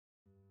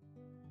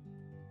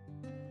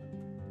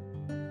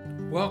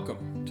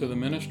Welcome to the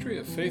ministry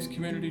of Faith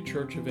Community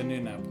Church of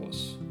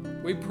Indianapolis.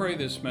 We pray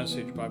this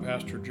message by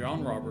Pastor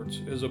John Roberts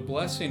is a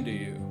blessing to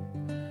you.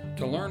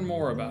 To learn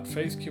more about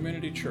Faith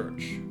Community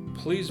Church,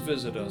 please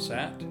visit us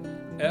at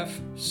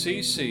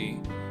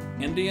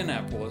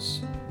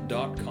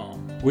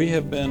fccindianapolis.com. We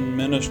have been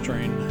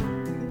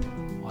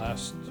ministering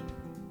last,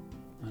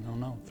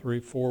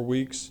 3-4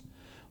 weeks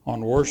on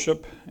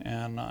worship,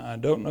 and I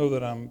don't know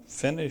that I'm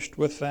finished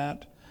with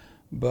that,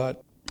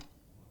 but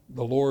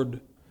the Lord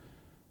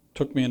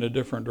took me in a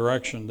different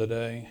direction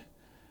today.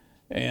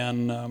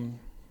 And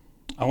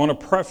I want to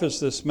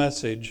preface this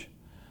message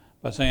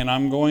by saying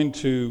I'm going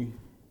to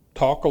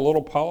talk a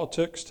little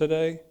politics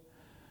today,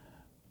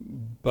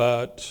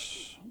 but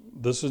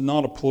this is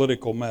not a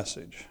political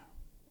message,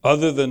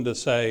 other than to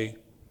say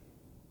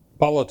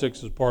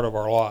politics is part of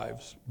our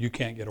lives. You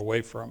can't get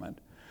away from it.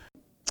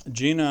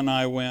 Gina and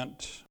I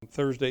went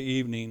Thursday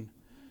evening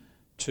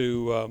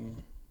to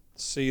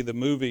see the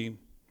movie,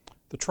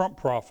 The Trump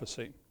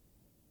Prophecy.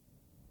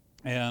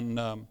 And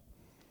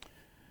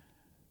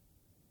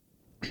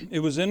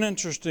it was an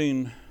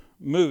interesting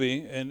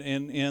movie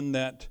in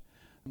that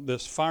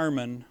this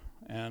fireman,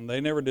 and they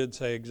never did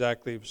say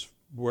exactly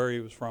where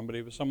he was from, but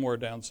he was somewhere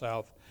down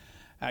south,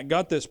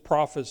 got this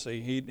prophecy.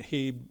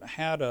 He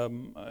had,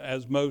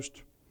 as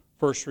most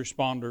first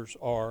responders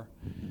are,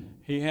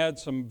 he had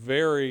some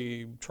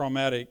very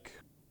traumatic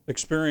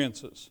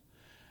experiences.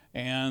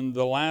 And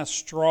the last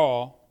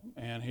straw,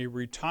 and he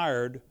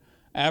retired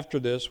after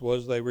this,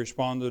 was they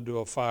responded to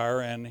a fire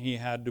and he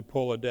had to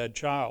pull a dead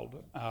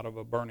child out of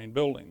a burning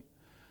building.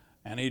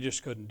 And he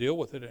just couldn't deal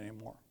with it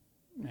anymore.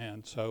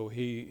 And so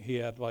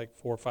he had like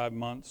 4 or 5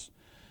 months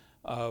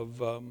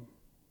of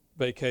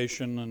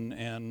vacation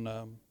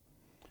and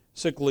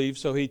sick leave.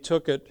 So he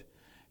took it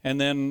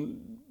and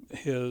then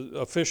he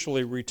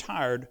officially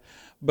retired.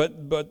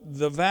 But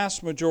the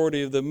vast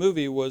majority of the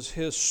movie was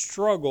his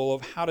struggle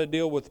of how to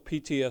deal with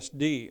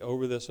PTSD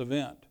over this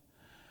event.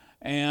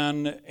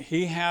 And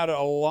he had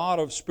a lot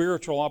of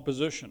spiritual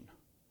opposition.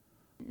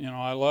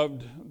 I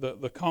loved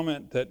the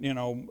comment that,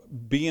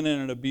 being in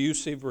an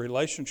abusive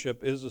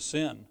relationship is a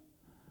sin.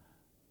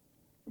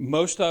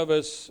 Most of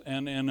us,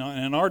 and in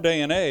our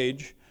day and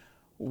age,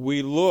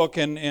 we look,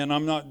 and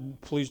I'm not,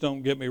 please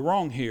don't get me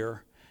wrong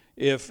here,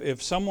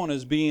 if someone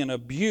is being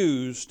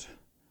abused,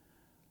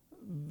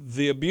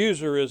 the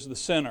abuser is the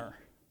sinner.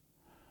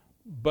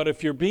 But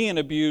if you're being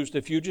abused,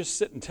 if you just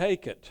sit and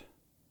take it,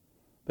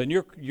 then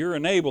you're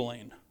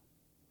enabling.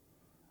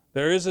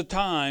 There is a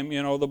time,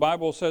 the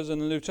Bible says in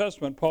the New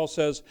Testament, Paul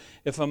says,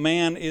 if a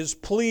man is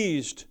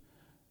pleased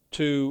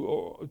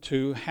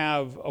to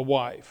have a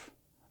wife,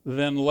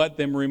 then let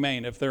them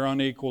remain if they're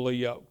unequally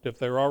yoked. If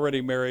they're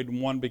already married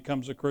and one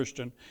becomes a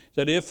Christian,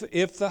 that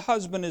if the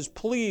husband is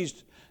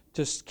pleased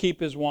to keep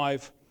his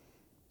wife,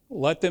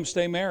 let them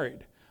stay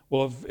married.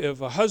 Well, if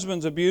a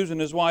husband's abusing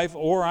his wife,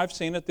 or I've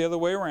seen it the other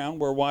way around,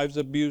 where wives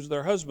abuse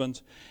their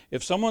husbands,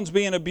 if someone's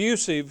being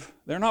abusive,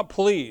 they're not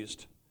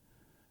pleased.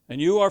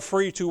 And you are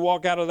free to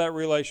walk out of that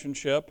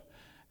relationship,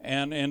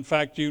 and in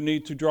fact, you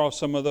need to draw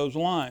some of those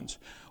lines.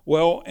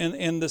 Well,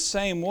 in the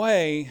same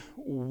way,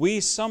 we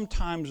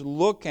sometimes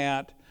look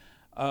at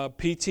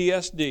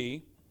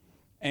PTSD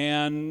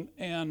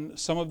and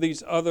some of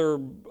these other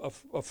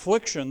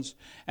afflictions,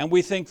 and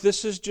we think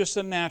this is just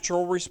a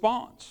natural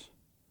response.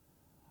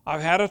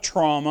 I've had a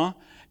trauma,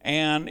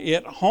 and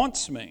it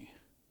haunts me.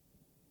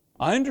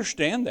 I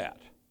understand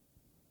that.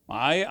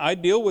 I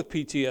deal with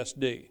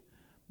PTSD.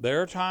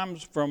 There are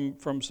times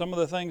from some of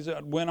the things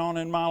that went on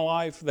in my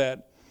life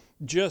that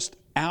just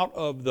out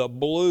of the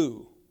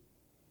blue,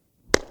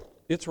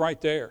 it's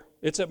right there.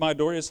 It's at my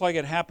door. It's like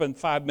it happened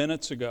 5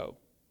 minutes ago.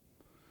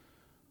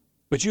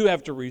 But you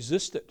have to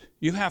resist it.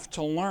 You have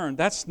to learn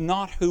that's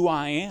not who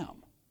I am.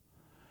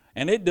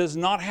 And it does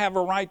not have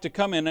a right to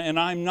come in, and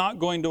I'm not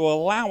going to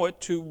allow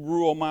it to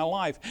rule my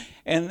life.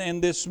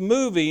 And this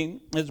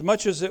movie, as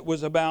much as it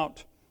was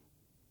about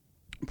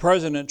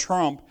President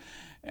Trump,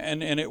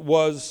 and that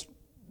was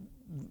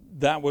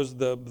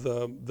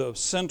the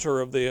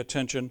center of the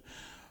attention,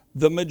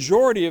 the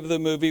majority of the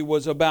movie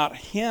was about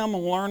him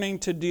learning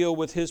to deal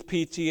with his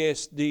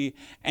PTSD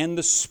and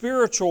the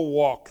spiritual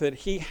walk that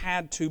he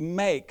had to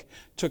make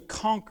to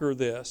conquer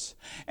this.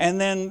 And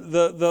then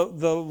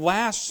the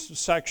last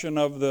section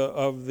of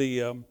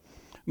the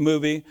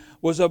movie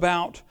was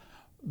about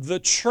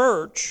the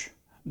church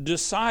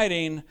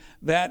deciding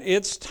that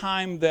it's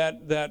time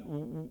that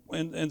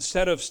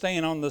instead of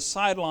staying on the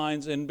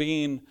sidelines and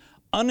being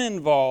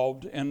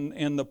uninvolved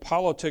in the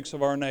politics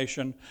of our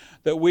nation,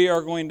 that we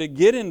are going to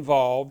get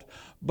involved.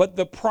 But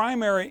the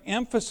primary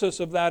emphasis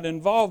of that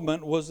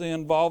involvement was the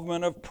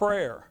involvement of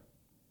prayer.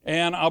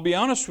 And I'll be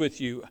honest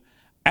with you,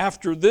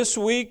 after this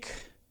week,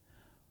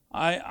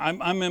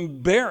 I'm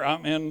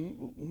embarrassed.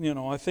 And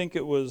I think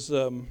it was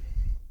early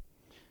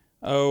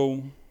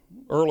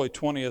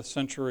 20th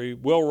century,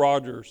 Will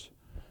Rogers,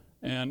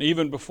 and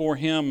even before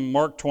him,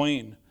 Mark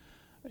Twain.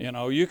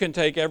 You can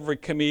take every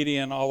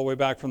comedian all the way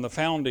back from the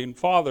founding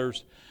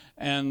fathers,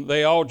 and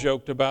they all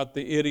joked about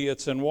the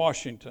idiots in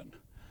Washington.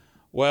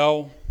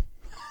 Well,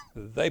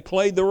 They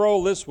played the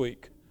role this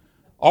week.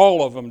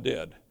 All of them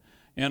did.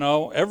 You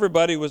know,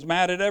 everybody was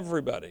mad at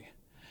everybody.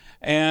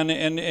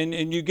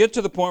 And you get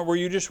to the point where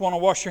you just want to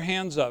wash your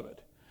hands of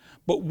it.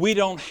 But we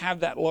don't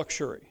have that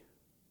luxury.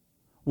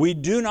 We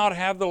do not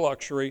have the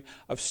luxury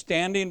of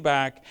standing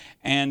back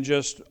and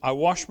just, I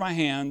wash my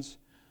hands.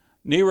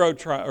 Pilate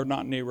tried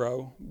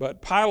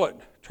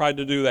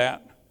to do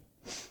that.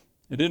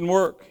 It didn't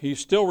work. He's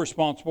still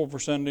responsible for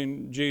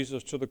sending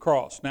Jesus to the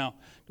cross. Now,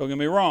 don't get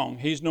me wrong.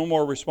 He's no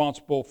more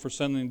responsible for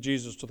sending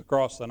Jesus to the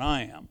cross than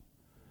I am.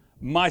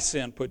 My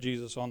sin put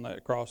Jesus on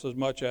that cross as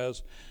much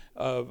as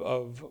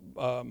of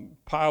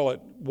Pilate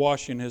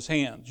washing his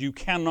hands. You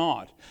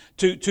cannot.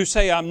 To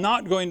say I'm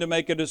not going to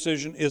make a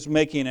decision is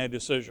making a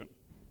decision.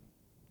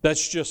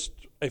 That's just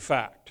a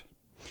fact.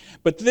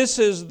 But this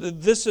is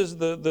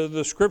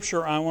the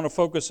scripture I want to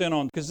focus in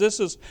on,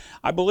 because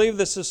I believe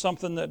this is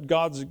something that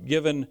God's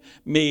given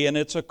me, and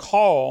it's a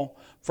call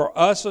for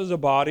us as a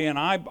body, and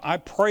I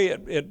pray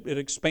it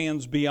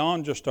expands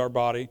beyond just our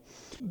body.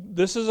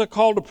 This is a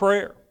call to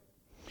prayer.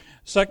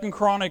 2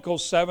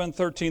 Chronicles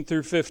 7:13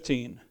 through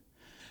 15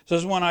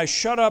 says, when I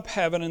shut up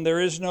heaven and there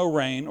is no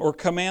rain, or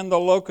command the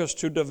locusts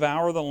to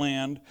devour the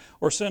land,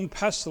 or send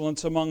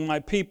pestilence among my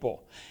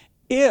people,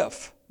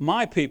 if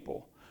my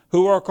people,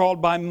 who are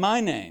called by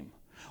my name,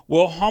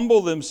 will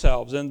humble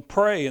themselves and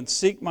pray and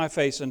seek my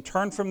face and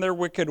turn from their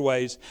wicked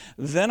ways,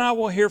 then I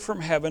will hear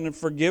from heaven and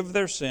forgive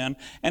their sin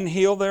and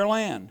heal their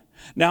land.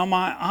 Now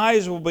my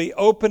eyes will be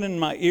open and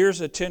my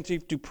ears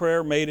attentive to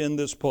prayer made in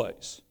this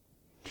place.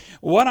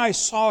 What I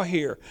saw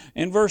here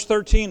in verse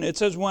 13, it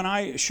says, when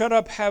I shut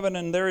up heaven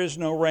and there is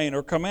no rain,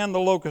 or command the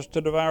locusts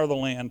to devour the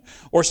land,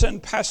 or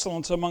send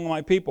pestilence among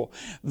my people.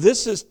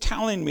 This is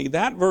telling me,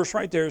 that verse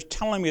right there is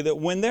telling me that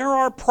when there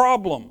are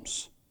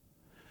problems,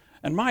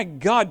 and my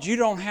God, you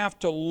don't have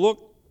to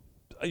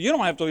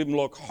even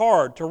look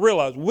hard to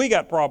realize we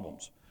got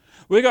problems.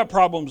 We've got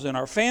problems in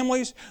our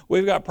families.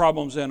 We've got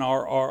problems in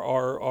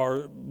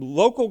our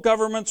local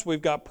governments.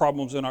 We've got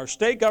problems in our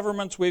state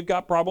governments. We've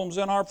got problems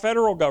in our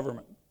federal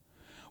government.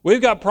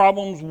 We've got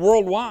problems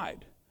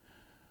worldwide.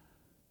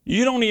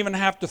 You don't even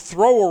have to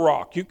throw a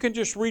rock. You can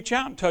just reach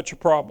out and touch a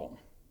problem.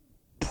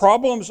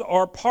 Problems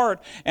are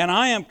part, and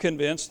I am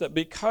convinced that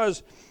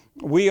because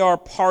we are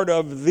part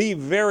of the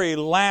very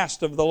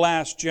last of the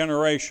last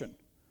generation,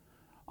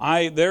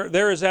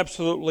 there is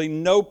absolutely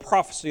no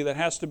prophecy that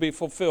has to be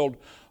fulfilled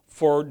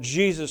for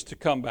Jesus to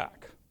come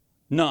back.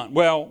 None.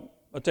 Well,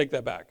 I take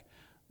that back.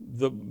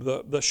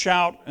 The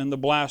shout and the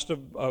blast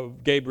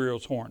of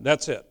Gabriel's horn.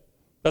 That's it.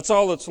 That's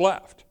all that's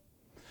left.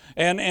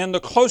 And the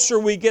closer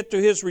we get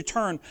to his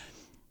return,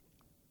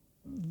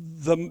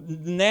 the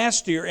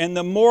nastier and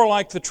the more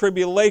like the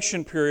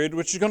tribulation period,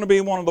 which is going to be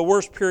one of the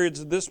worst periods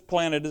that this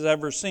planet has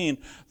ever seen,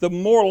 the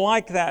more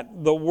like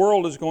that the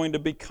world is going to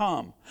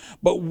become.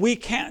 But we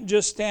can't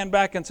just stand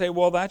back and say,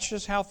 well, that's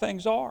just how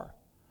things are.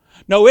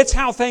 No, it's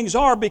how things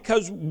are,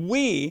 because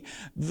we,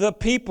 the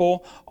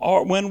people,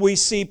 when we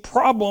see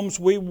problems,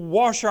 we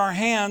wash our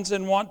hands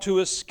and want to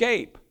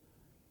escape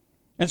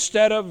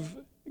instead of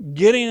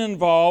getting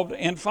involved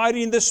and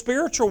fighting the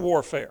spiritual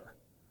warfare.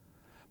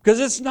 Because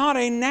it's not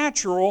a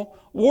natural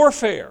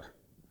warfare.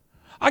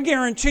 I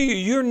guarantee you,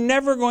 you're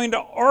never going to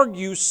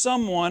argue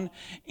someone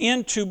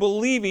into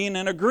believing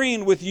and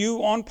agreeing with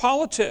you on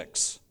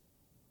politics.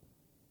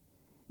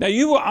 Now,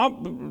 you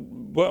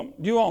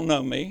all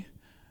know me.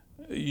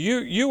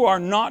 You are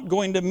not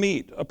going to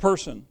meet a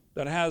person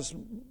that has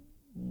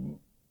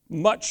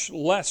much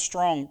less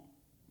strong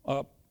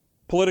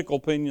political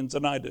opinions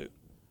than I do.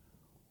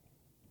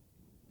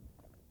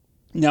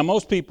 Now,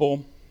 most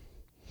people,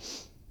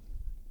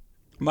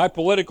 my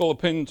political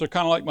opinions are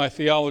kind of like my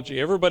theology.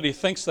 Everybody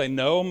thinks they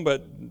know them,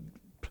 but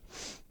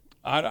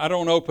I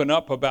don't open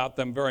up about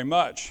them very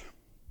much.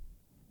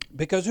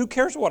 Because who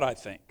cares what I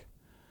think?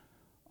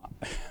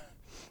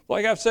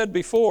 Like I've said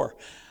before,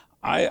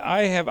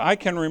 I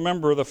can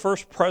remember the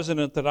first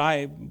president that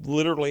I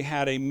literally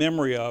had a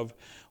memory of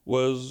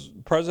was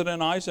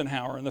President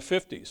Eisenhower in the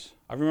 50s.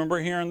 I remember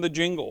hearing the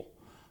jingle,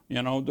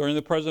 during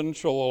the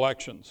presidential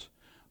elections.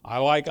 I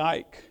like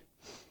Ike.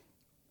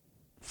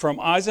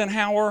 From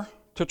Eisenhower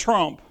to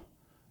Trump,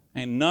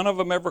 and none of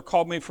them ever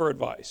called me for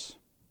advice.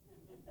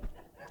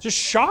 It just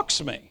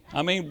shocks me.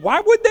 I mean, why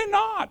would they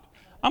not?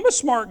 I'm a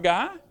smart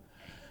guy.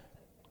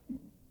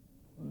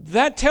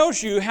 That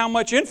tells you how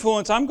much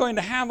influence I'm going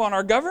to have on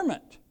our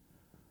government.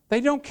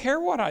 They don't care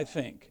what I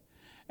think.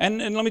 And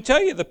let me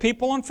tell you, the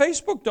people on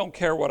Facebook don't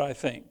care what I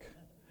think.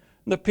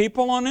 The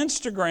people on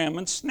Instagram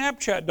and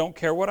Snapchat don't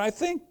care what I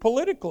think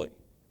politically.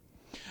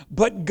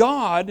 But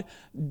God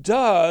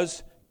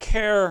does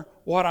care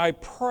what I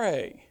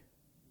pray.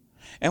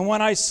 And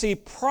when I see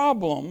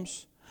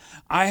problems,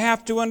 I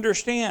have to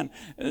understand.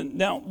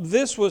 Now,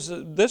 this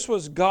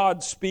was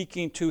God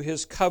speaking to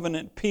his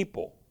covenant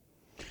people.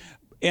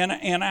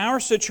 In our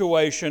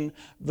situation,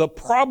 the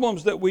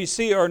problems that we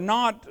see are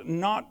not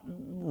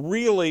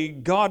really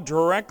God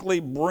directly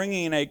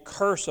bringing a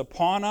curse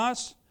upon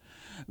us.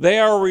 They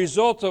are a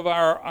result of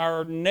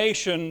our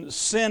nation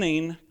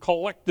sinning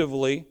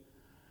collectively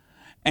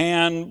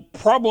And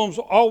problems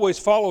always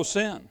follow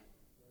sin.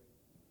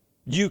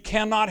 You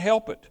cannot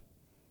help it.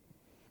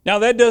 Now,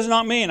 that does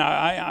not mean,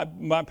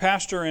 my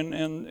pastor,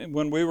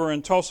 when we were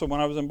in Tulsa, when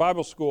I was in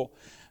Bible school,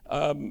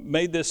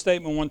 made this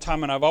statement one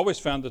time, and I've always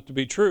found it to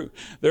be true.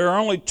 There are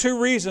only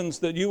two reasons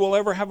that you will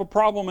ever have a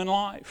problem in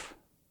life.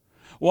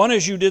 One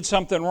is you did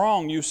something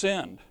wrong, you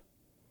sinned.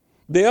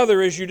 The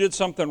other is you did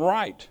something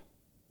right.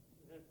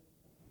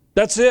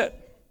 That's it.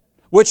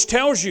 Which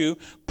tells you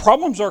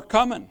problems are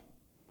coming.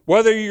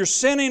 Whether you're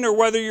sinning or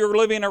whether you're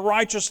living a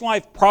righteous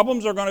life,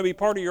 problems are going to be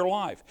part of your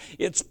life.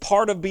 It's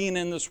part of being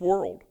in this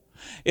world.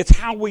 It's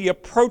how we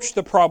approach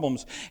the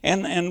problems.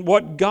 And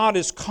what God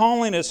is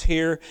calling us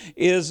here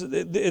is,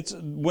 it's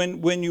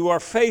when you are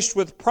faced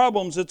with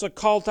problems, it's a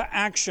call to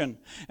action.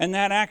 And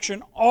that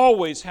action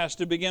always has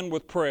to begin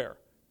with prayer.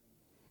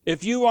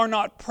 If you are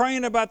not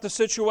praying about the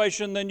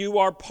situation, then you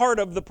are part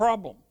of the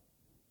problem.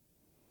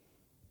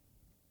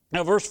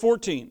 Now, verse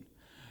 14.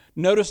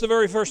 Notice the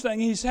very first thing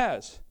he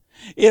says.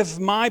 If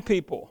my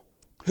people,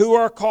 who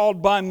are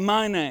called by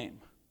my name.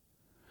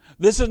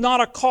 This is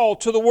not a call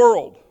to the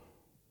world.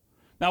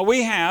 Now,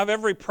 we have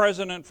every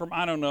president from,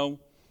 I don't know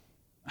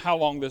how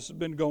long this has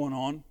been going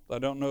on. I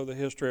don't know the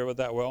history of it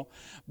that well.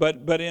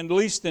 But at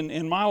least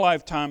in my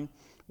lifetime,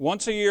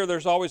 once a year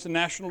there's always the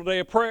National Day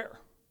of Prayer.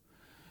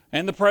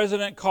 And the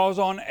president calls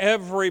on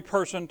every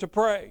person to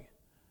pray.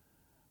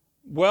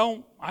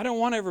 Well, I don't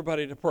want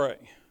everybody to pray.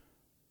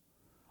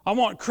 I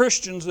want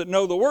Christians that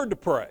know the Word to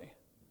pray.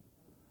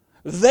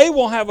 They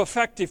will have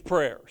effective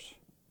prayers.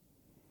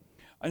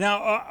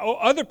 Now,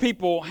 other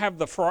people have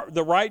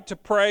the right to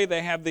pray.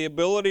 They have the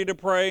ability to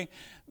pray.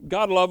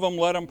 God love them,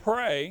 let them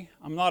pray.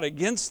 I'm not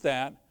against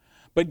that.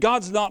 But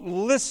God's not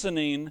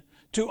listening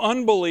to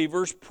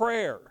unbelievers'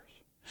 prayers.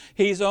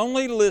 He's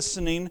only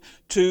listening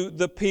to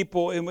the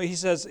people. And he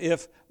says,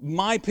 if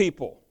my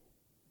people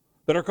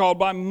that are called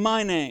by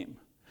my name.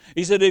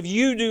 He said, if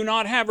you do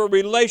not have a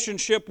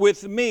relationship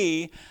with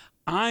me,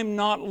 I'm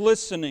not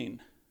listening.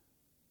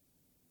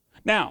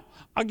 Now,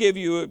 I'll give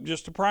you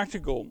just a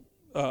practical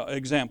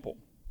example.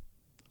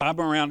 I'm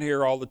around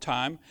here all the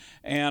time,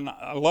 and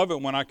I love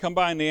it when I come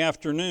by in the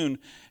afternoon.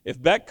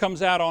 If Beck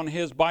comes out on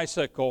his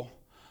bicycle,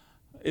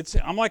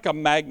 I'm like a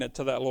magnet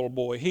to that little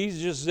boy. He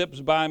just zips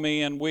by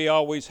me, and we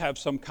always have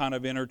some kind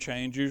of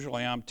interchange.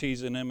 Usually I'm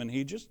teasing him, and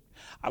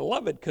I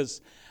love it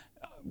because,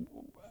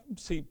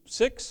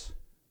 6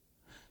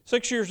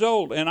 years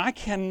old, and I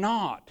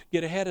cannot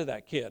get ahead of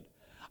that kid.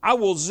 I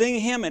will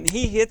zing him, and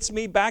he hits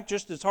me back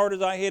just as hard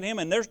as I hit him,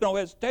 and there's no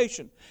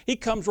hesitation. He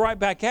comes right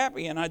back at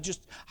me, and I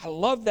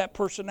love that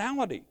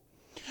personality.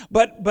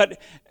 But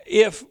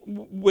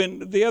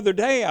when the other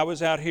day I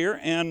was out here,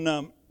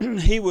 and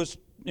he was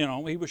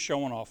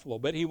showing off a little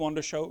bit. He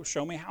wanted to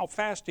show me how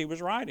fast he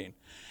was riding.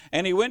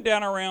 And he went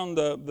down around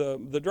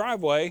the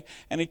driveway,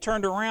 and he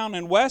turned around,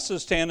 and Wes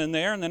is standing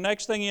there, and the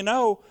next thing you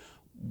know,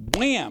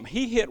 wham,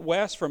 he hit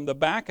Wes from the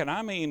back, and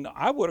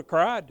I would have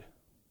cried.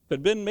 If it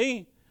had been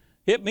me,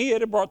 hit me, it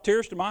had brought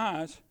tears to my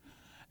eyes.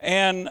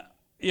 And,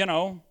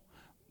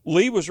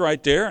 Lee was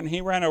right there, and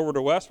he ran over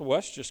to Wes.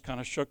 Wes just kind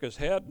of shook his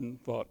head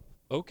and thought,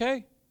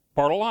 okay,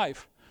 part of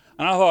life.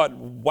 And I thought,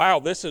 wow,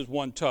 this is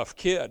one tough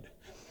kid.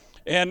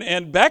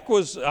 And Beck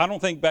I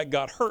don't think Beck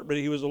got hurt, but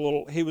he was a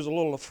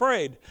little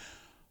afraid.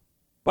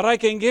 But I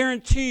can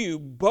guarantee you,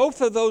 both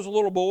of those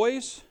little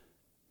boys,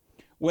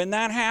 when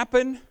that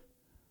happened,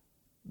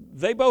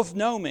 they both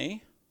know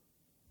me.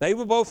 They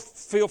will both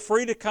feel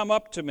free to come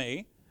up to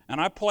me.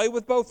 And I play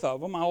with both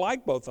of them. I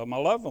like both of them. I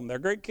love them. They're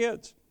great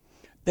kids.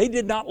 They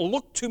did not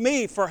look to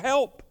me for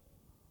help.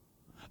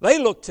 They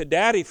looked to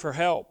Daddy for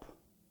help.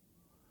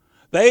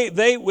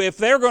 If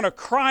they're going to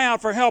cry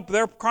out for help,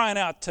 they're crying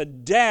out to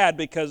Dad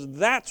because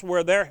that's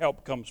where their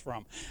help comes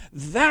from.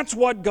 That's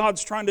what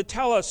God's trying to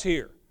tell us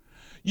here.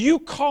 You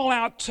call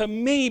out to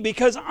me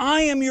because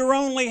I am your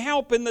only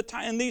help in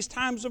these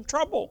times of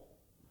trouble.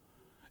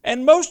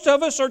 And most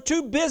of us are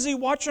too busy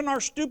watching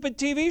our stupid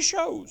TV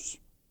shows.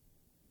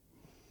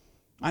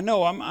 I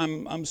know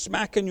I'm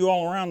smacking you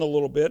all around a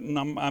little bit,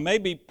 and I may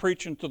be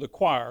preaching to the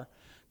choir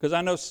because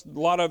I know a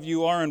lot of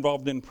you are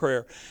involved in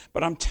prayer.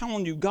 But I'm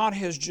telling you, God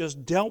has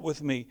just dealt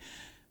with me.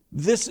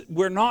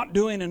 We're not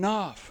doing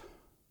enough.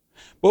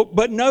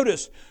 But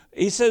notice,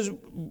 he says,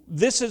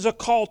 this is a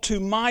call to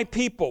my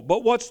people.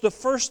 But what's the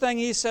first thing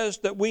he says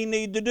that we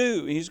need to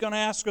do? He's going to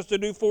ask us to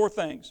do 4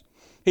 things.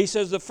 He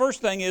says the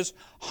first thing is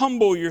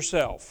humble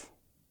yourself.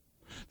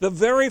 The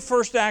very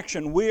first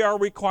action we are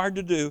required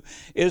to do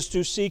is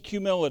to seek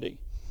humility.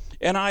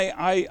 And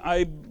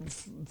I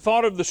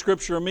thought of the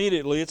scripture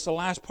immediately. It's the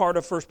last part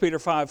of 1 Peter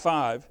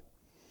 5:5,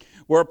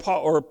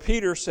 where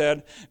Peter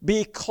said,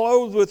 be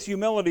clothed with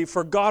humility,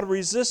 for God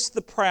resists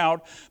the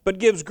proud, but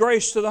gives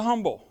grace to the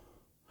humble.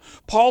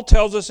 Paul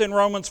tells us in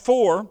Romans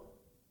 4,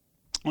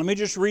 let me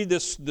just read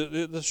this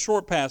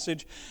short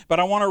passage, but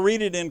I want to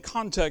read it in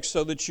context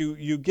so that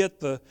you get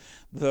the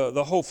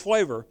whole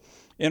flavor.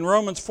 In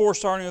Romans 4,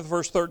 starting with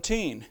verse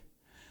 13,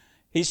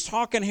 He's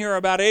talking here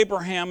about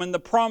Abraham and the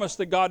promise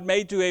that God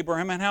made to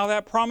Abraham and how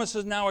that promise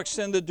is now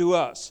extended to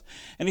us.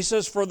 And he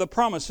says, for the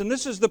promise, and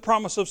this is the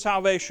promise of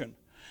salvation.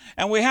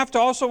 And we have to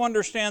also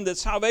understand that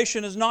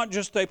salvation is not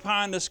just a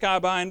pie in the sky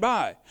by and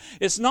by.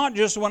 It's not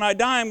just when I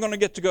die I'm going to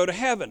get to go to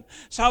heaven.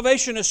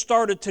 Salvation has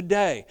started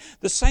today.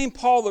 The same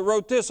Paul that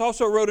wrote this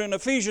also wrote in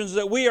Ephesians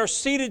that we are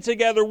seated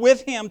together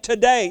with Him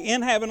today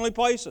in heavenly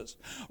places.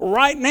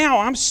 Right now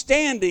I'm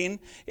standing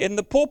in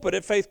the pulpit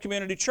at Faith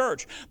Community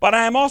Church, but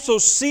I am also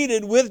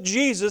seated with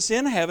Jesus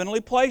in heavenly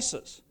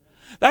places.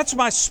 That's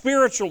my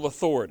spiritual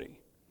authority.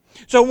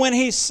 So when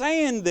he's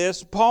saying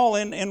this, Paul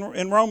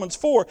in Romans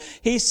 4,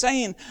 he's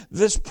saying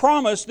this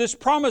promise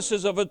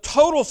is of a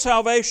total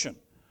salvation.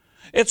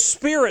 It's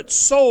spirit,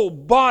 soul,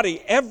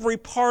 body, every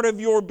part of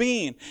your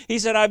being. He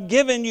said, I've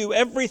given you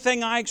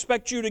everything. I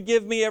expect you to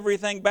give me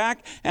everything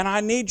back, and I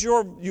need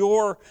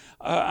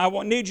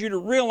I need you to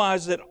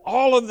realize that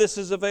all of this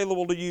is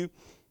available to you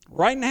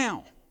right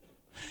now.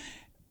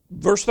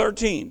 Verse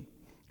 13.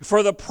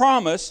 For the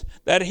promise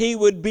that he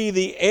would be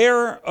the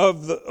heir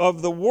of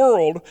the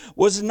world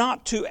was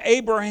not to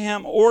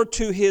Abraham or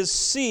to his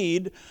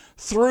seed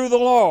through the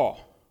law.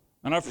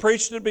 And I've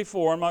preached it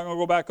before, I'm not going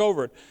to go back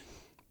over it.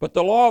 But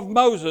the law of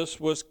Moses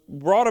was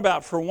brought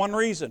about for one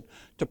reason,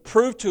 to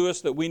prove to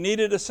us that we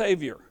needed a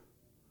Savior.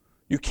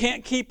 You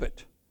can't keep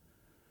it.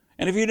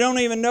 And if you don't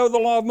even know the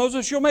law of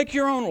Moses, you'll make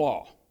your own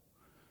law.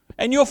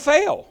 And you'll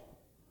fail.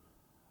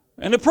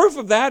 And the proof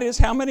of that is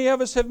how many of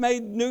us have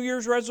made New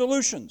Year's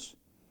resolutions.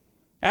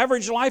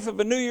 Average life of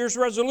a New Year's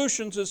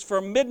resolutions is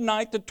from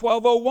midnight to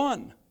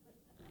 12:01.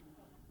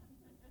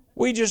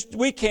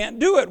 We can't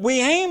do it. We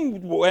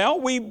aim well,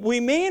 we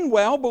mean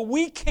well, but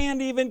we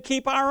can't even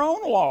keep our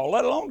own law,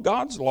 let alone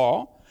God's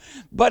law.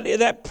 But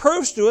that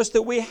proves to us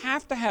that we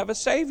have to have a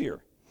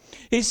Savior.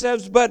 He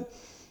says, but,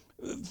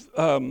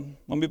 let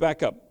me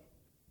back up.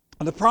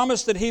 The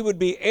promise that he would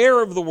be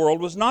heir of the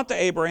world was not to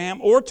Abraham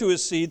or to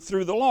his seed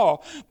through the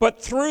law, but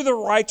through the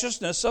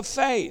righteousness of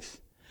faith.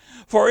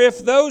 For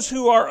if those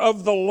who are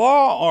of the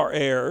law are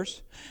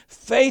heirs,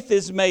 faith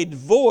is made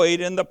void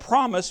and the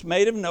promise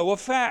made of no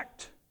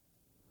effect.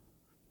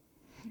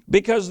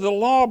 Because the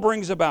law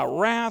brings about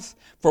wrath,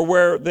 for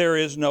where there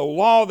is no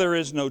law, there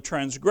is no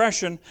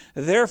transgression.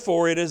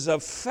 Therefore it is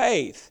of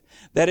faith,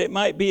 that it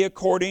might be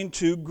according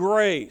to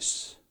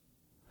grace.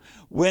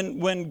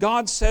 When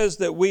God says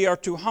that we are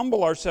to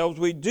humble ourselves,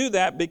 we do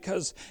that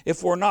because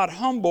if we're not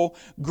humble,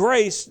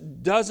 grace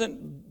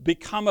doesn't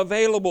become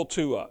available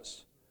to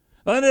us.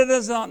 And it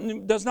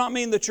does not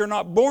mean that you're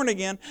not born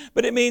again,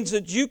 but it means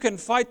that you can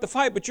fight the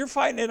fight, but you're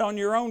fighting it on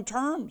your own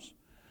terms.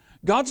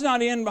 God's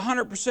not in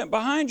 100%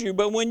 behind you,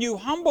 but when you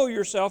humble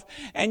yourself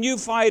and you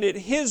fight it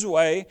His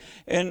way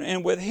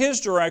and with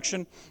His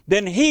direction,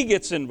 then He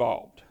gets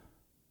involved.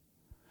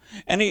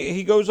 And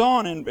he goes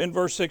on in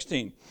verse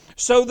 16.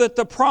 So that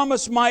the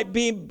promise might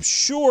be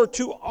sure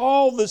to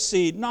all the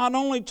seed, not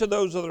only to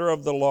those that are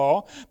of the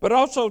law, but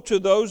also to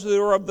those that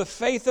are of the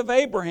faith of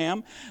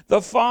Abraham,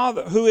 the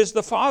father, who is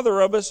the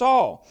father of us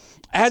all.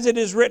 As it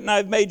is written,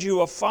 I've made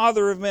you a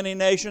father of many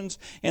nations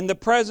in the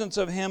presence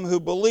of him who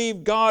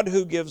believed God,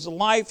 who gives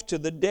life to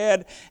the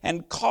dead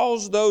and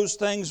calls those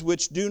things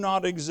which do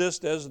not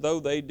exist as though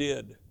they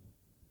did.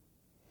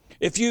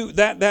 If you,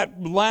 that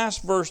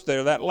last verse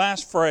there, that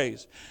last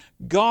phrase,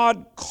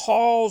 God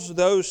calls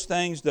those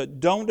things that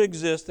don't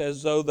exist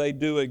as though they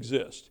do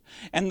exist.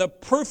 And the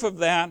proof of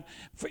that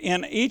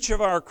in each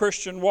of our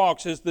Christian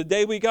walks is the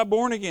day we got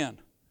born again.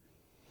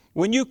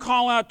 When you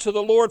call out to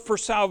the Lord for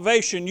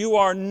salvation, you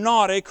are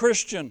not a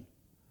Christian.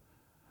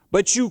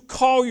 But you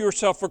call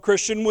yourself a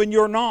Christian when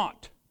you're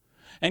not.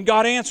 And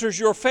God answers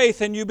your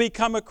faith and you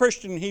become a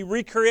Christian. He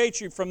recreates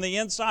you from the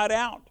inside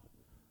out.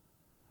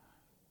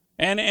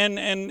 And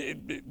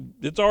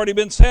it's already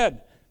been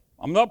said,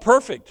 I'm not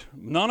perfect.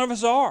 None of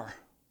us are.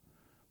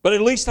 But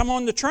at least I'm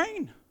on the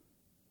train.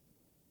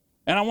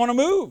 And I want to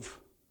move.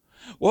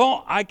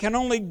 Well, I can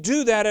only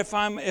do that if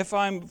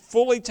I'm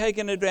fully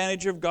taking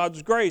advantage of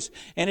God's grace.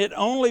 And it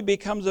only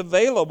becomes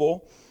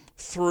available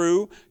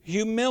through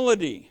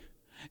humility.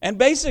 And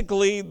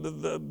basically,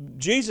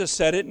 Jesus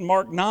said it in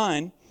Mark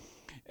 9.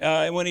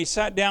 When he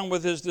sat down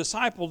with his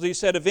disciples, he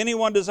said, if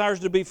anyone desires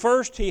to be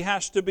first, he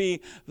has to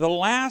be the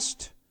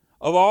last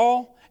of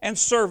all and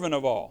servant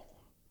of all.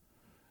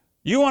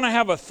 You want to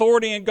have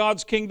authority in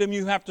God's kingdom,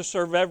 you have to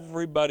serve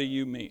everybody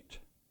you meet.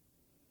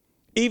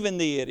 Even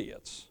the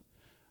idiots.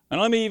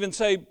 And let me even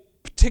say,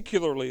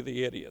 particularly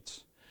the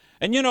idiots.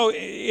 And you know,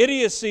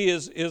 idiocy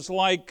is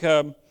like,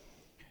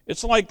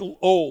 it's like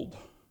old.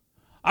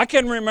 I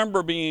can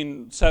remember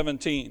being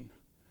 17.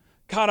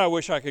 God, I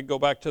wish I could go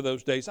back to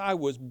those days. I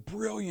was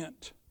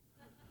brilliant.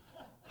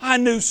 I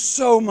knew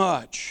so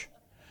much.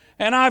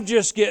 And I've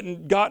just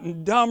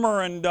gotten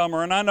dumber and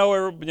dumber. And I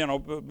know,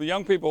 the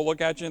young people look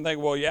at you and think,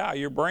 well, yeah,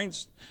 your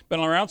brain's been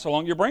around so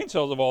long, your brain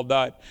cells have all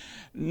died.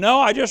 No,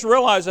 I just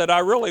realized that I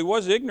really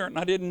was ignorant and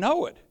I didn't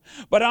know it.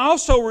 But I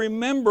also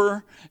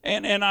remember,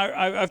 and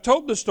I've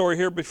told this story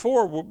here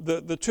before,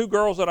 the two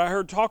girls that I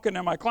heard talking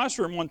in my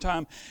classroom one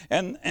time,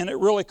 and it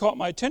really caught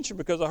my attention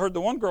because I heard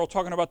the one girl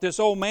talking about this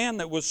old man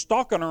that was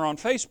stalking her on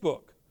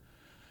Facebook.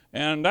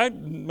 And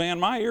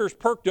my ears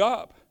perked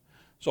up.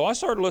 So I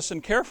started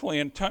listening carefully,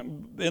 and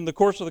in the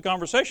course of the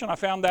conversation, I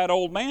found that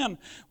old man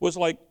was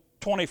like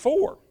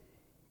 24.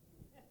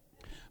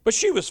 But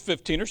she was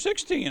 15 or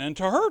 16, and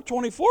to her,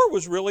 24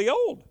 was really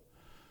old.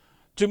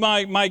 To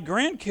my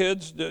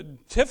grandkids,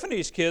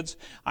 Tiffany's kids,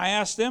 I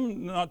asked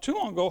them not too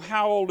long ago,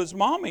 how old is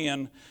Mommy?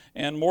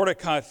 And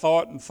Mordecai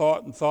thought, and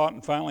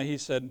finally he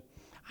said,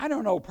 I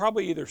don't know,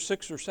 probably either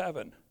 6 or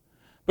 7.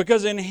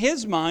 Because in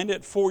his mind,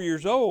 at 4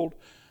 years old,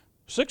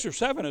 6 or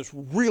 7 is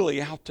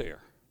really out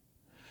there.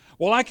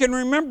 Well, I can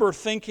remember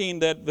thinking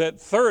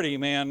that 30,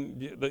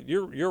 man, that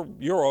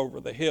you're over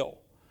the hill.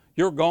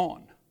 You're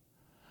gone.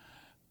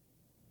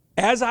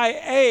 As I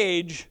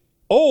age,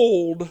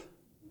 old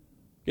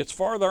gets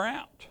farther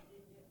out.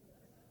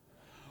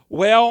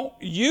 Well,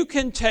 you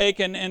can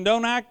take, and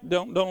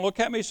don't look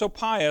at me so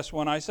pious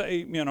when I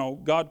say,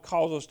 God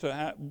calls us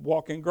to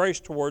walk in grace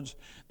towards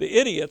the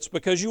idiots,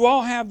 because you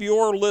all have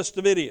your list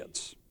of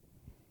idiots.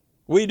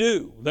 We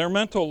do. They're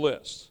mental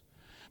lists.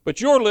 But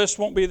your list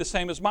won't be the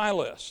same as my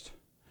list.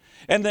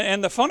 And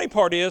the funny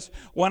part is,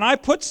 when I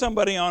put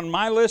somebody on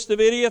my list of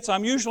idiots,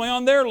 I'm usually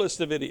on their list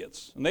of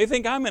idiots. And they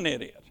think I'm an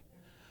idiot.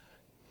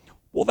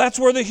 Well, that's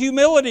where the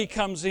humility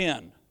comes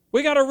in.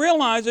 We got to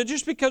realize that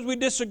just because we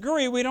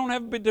disagree, we don't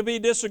have to be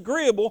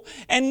disagreeable.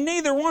 And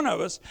neither one of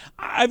us,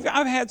 I've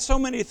had so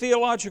many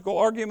theological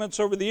arguments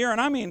over the year, and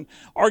I mean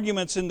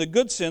arguments in the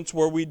good sense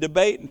where we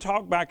debate and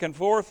talk back and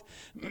forth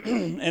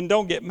and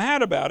don't get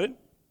mad about it.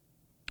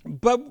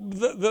 But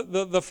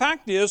the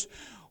fact is,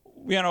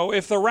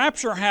 if the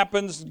rapture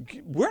happens,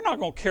 we're not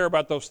going to care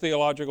about those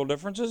theological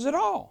differences at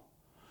all.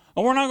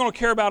 And we're not going to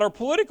care about our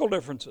political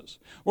differences.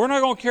 We're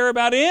not going to care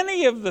about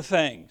any of the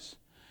things.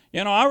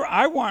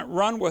 I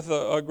run with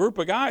a group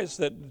of guys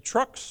that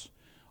trucks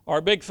are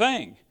a big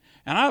thing.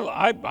 And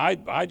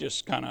I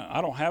just kind of, I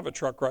don't have a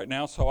truck right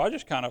now, so I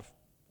just kind of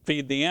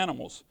feed the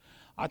animals.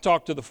 I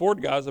talk to the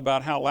Ford guys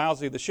about how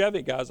lousy the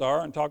Chevy guys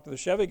are, and talk to the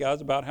Chevy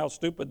guys about how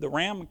stupid the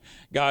Ram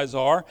guys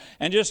are,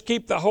 and just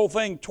keep the whole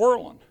thing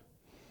twirling.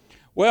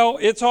 Well,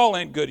 it's all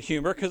in good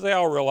humor because they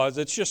all realize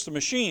it's just a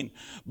machine.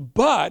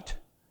 But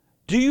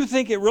do you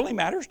think it really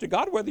matters to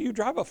God whether you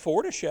drive a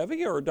Ford, a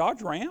Chevy, or a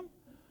Dodge Ram?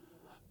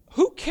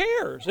 Who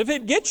cares? If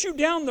it gets you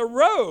down the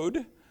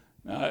road,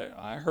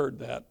 I heard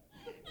that.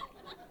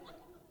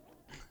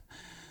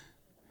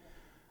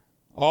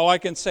 All I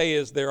can say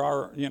is there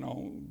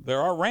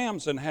are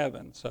rams in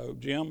heaven. So,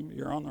 Jim,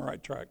 you're on the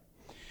right track.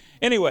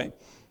 Anyway,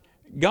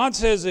 God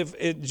says,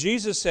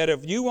 Jesus said,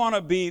 if you want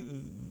to be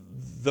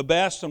the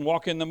best and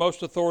walk in the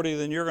most authority,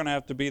 then you're going to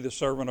have to be the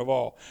servant of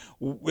all.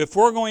 If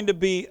we're going to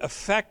be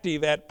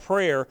effective at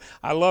prayer,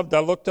 I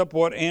looked up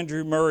what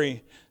Andrew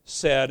Murray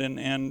said,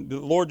 and the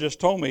Lord just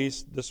told me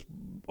this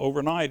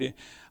overnight.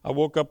 I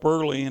woke up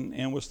early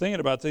and was thinking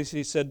about this.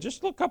 He said,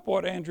 just look up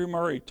what Andrew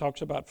Murray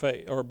talks about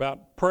faith or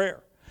about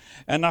prayer.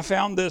 And I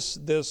found this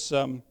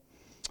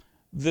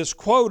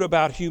quote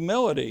about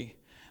humility.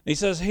 He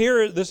says,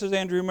 this is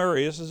Andrew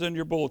Murray, this is in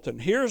your bulletin.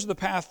 Here's the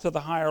path to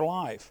the higher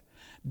life.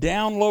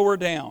 Down, lower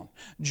down.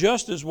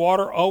 Just as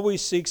water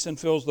always seeks and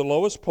fills the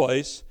lowest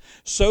place,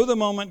 so the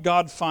moment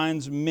God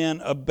finds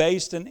men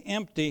abased and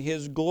empty,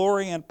 His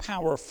glory and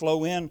power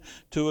flow in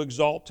to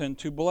exalt and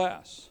to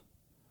bless.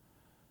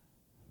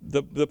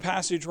 The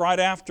passage right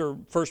after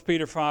 1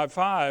 Peter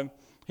 5:5,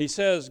 he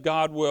says,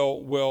 God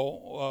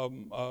will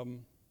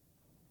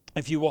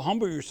if you will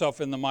humble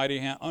yourself in the mighty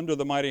hand, under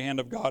the mighty hand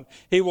of God,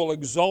 He will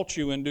exalt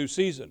you in due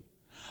season.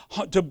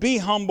 To be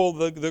humble,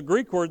 the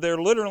Greek word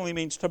there literally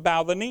means to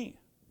bow the knee.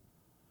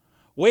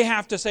 We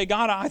have to say,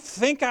 God, I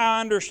think I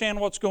understand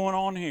what's going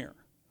on here.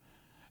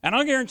 And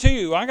I'll guarantee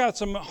you, I got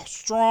some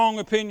strong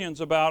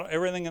opinions about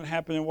everything that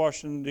happened in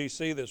Washington,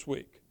 D.C. this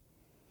week.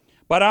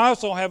 But I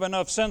also have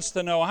enough sense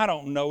to know I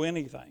don't know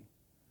anything.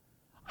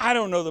 I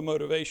don't know the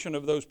motivation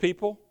of those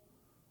people.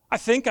 I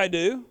think I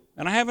do,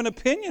 and I have an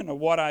opinion of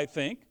what I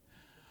think.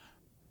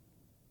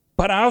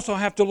 But I also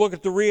have to look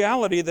at the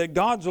reality that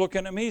God's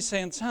looking at me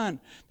saying,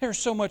 son, there's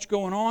so much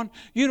going on.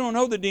 You don't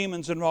know the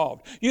demons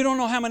involved. You don't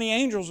know how many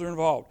angels are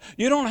involved.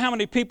 You don't know how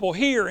many people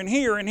here and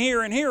here and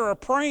here and here are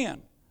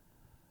praying.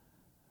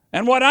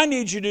 And what I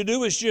need you to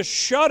do is just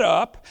shut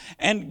up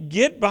and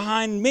get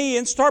behind me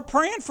and start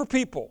praying for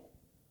people.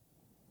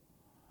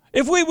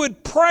 If we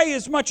would pray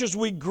as much as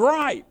we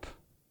gripe,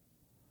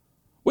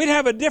 we'd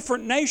have a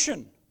different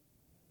nation.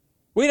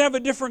 We'd have a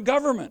different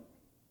government.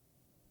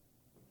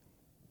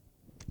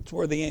 That's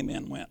where the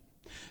amen went.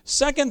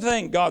 Second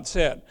thing God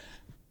said,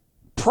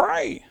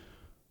 pray.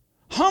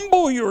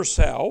 Humble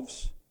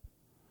yourselves.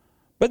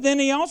 But then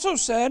He also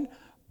said,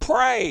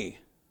 pray.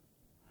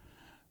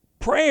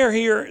 Prayer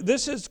here,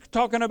 this is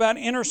talking about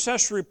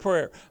intercessory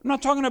prayer. I'm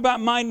not talking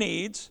about my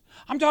needs.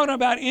 I'm talking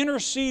about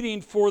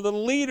interceding for the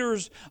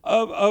leaders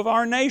of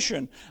our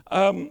nation.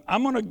 I'm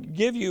going to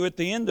give you at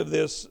the end of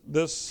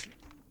this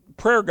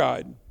prayer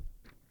guide.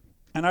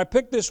 And I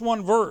picked this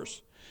one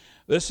verse.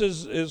 This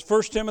is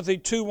 1 Timothy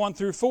 2, 1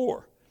 through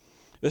 4.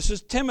 This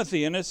is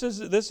Timothy, and this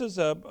is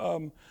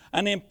an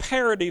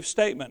imperative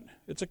statement.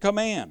 It's a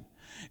command.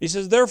 He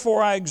says,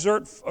 therefore I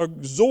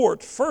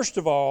exhort, first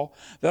of all,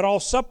 that all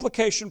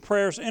supplication,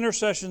 prayers,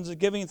 intercessions, and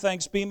giving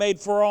thanks be made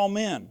for all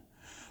men,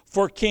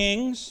 for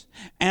kings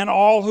and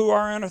all who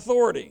are in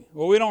authority.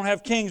 Well, we don't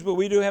have kings, but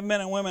we do have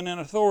men and women in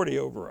authority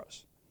over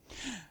us.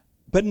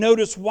 But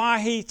notice why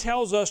he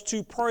tells us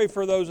to pray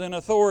for those in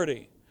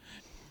authority.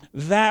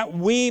 That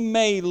we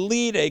may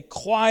lead a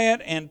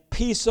quiet and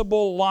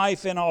peaceable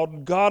life in all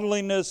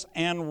godliness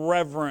and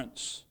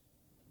reverence.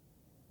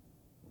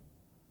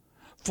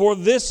 For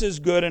this is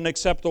good and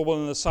acceptable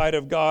in the sight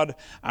of God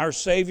our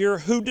Savior,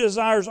 who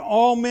desires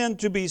all men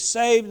to be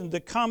saved and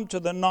to come to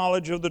the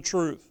knowledge of the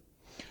truth.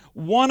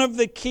 One of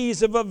the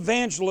keys of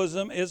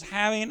evangelism is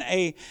having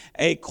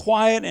a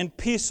quiet and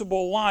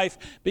peaceable life,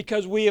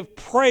 because we have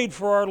prayed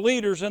for our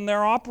leaders and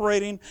they're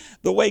operating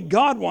the way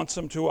God wants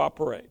them to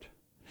operate.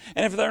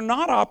 And if they're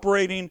not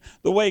operating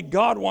the way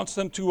God wants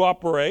them to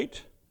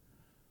operate,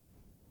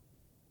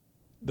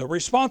 the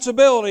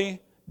responsibility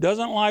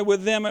doesn't lie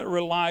with them, it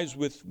relies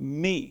with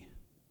me.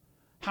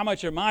 How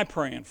much am I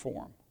praying for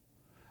them?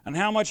 And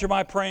how much am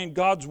I praying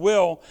God's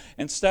will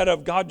instead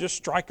of God just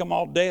strike them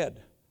all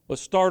dead?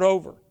 Let's start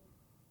over.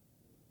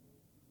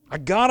 I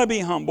got to be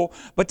humble,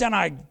 but then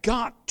I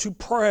got to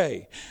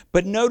pray.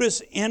 But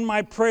notice in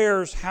my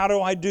prayers, how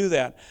do I do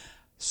that?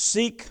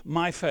 Seek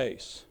my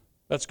face.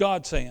 That's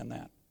God saying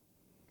that.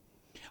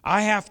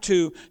 I have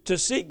to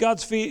seek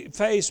God's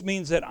face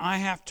means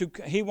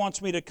that He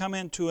wants me to come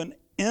into an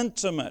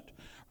intimate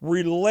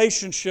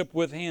relationship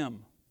with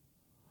Him.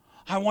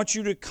 I want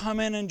you to come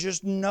in and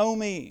just know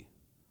me.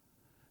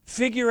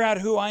 Figure out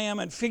who I am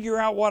and figure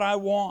out what I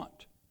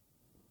want.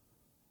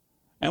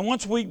 And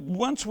once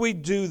we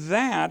do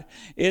that,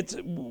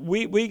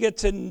 we get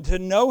to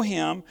know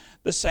Him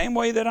the same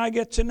way that I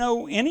get to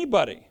know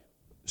anybody.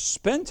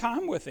 Spend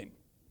time with Him.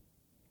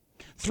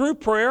 Through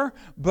prayer,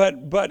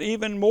 but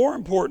even more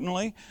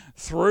importantly,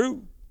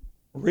 through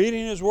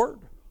reading His Word.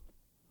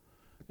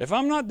 If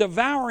I'm not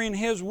devouring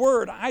His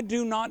Word, I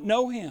do not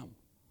know Him.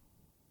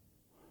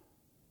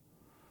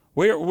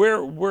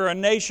 We're a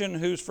nation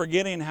who's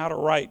forgetting how to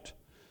write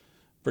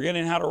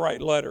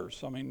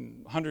letters. I mean,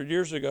 100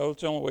 years ago,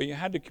 it's the only way you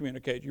had to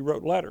communicate. You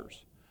wrote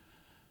letters.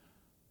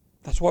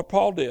 That's what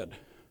Paul did.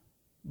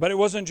 But it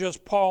wasn't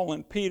just Paul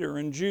and Peter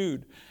and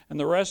Jude and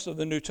the rest of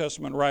the New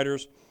Testament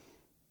writers.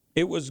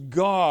 It was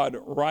God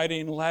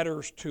writing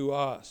letters to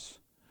us.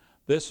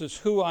 This is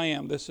who I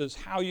am. This is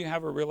how you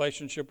have a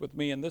relationship with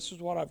me, and this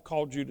is what I've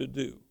called you to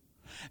do.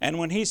 And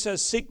when He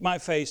says, seek my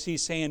face,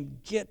 He's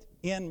saying, get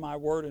in my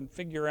Word and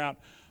figure out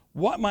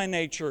what my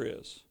nature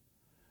is.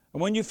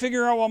 And when you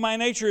figure out what my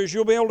nature is,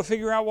 you'll be able to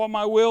figure out what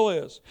my will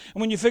is.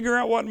 And when you figure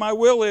out what my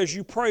will is,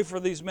 you pray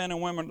for these men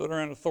and women that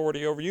are in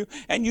authority over you,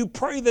 and you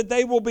pray that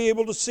they will be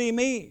able to see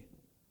me.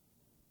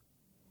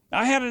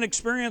 I had an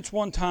experience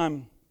one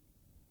time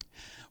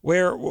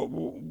where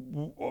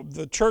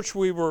the church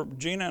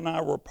Gina and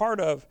I were part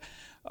of,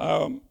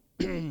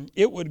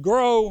 it would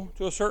grow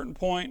to a certain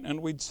point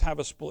and we'd have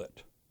a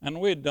split.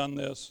 And we had done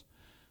this,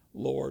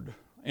 Lord.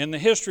 In the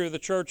history of the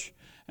church,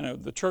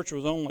 and the church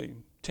was only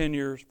 10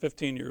 years,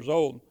 15 years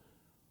old.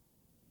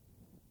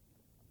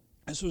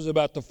 This was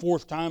about the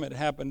fourth time it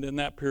happened in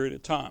that period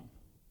of time.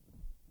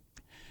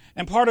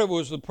 And part of it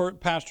was the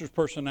pastor's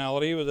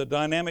personality. He was a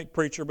dynamic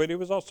preacher, but he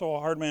was also a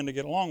hard man to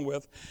get along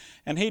with.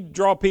 And he'd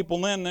draw people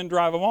in and then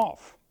drive them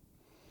off.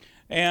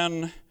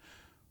 And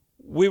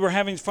we were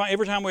having fun.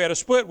 Every time we had a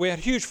split, we had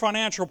huge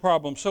financial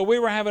problems. So we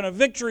were having a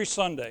victory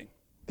Sunday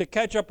to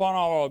catch up on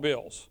all our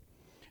bills.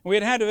 We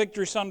had a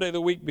victory Sunday the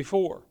week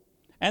before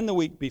and the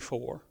week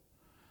before.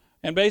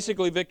 And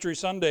basically Victory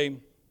Sunday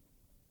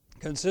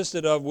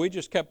consisted of, we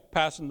just kept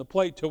passing the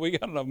plate till we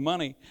got enough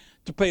money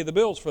to pay the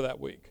bills for that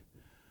week.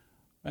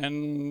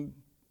 And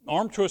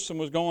arm twisting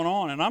was going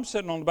on, and I'm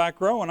sitting on the back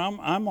row, and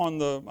I'm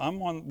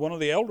on one of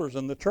the elders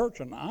in the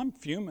church, and I'm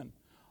fuming.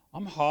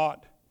 I'm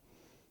hot.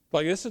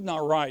 Like, this is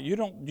not right.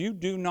 You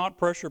do not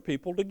pressure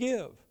people to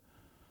give.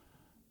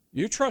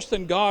 You trust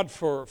in God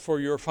for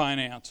your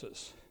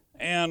finances,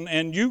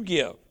 and you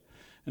give.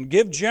 And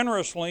give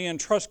generously and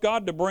trust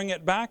God to bring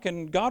it back,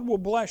 and God will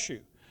bless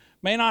you.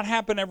 May not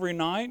happen every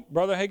night.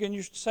 Brother Hagin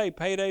used to say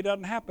payday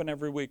doesn't happen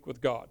every week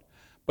with God.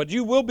 But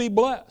you will be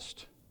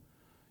blessed.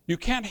 You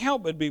can't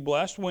help but be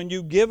blessed when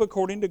you give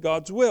according to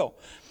God's will.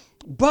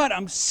 But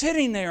I'm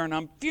sitting there and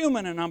I'm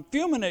fuming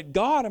at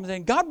God. I'm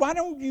saying, God, why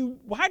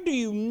do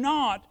you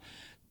not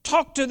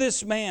talk to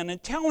this man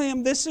and tell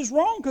him this is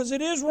wrong? Because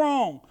it is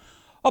wrong.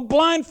 A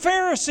blind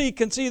Pharisee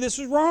can see this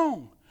is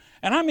wrong.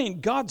 And I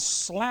mean, God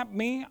slapped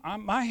me.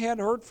 My head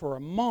hurt for a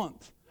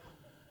month.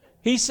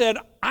 He said,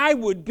 I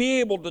would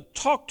be able to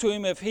talk to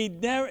him if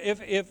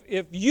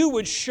you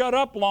would shut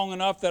up long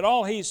enough that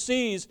all he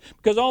sees,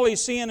 because all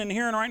he's seeing and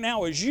hearing right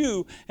now is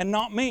you and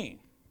not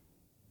me.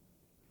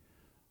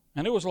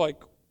 And it was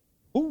like,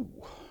 ooh,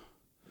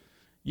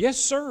 yes,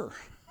 sir.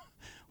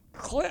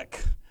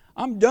 Click.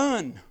 I'm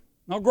done.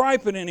 No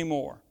griping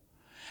anymore.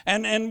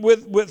 And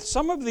with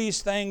some of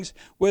these things,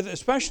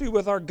 especially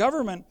with our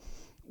government,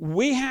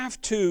 we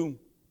have to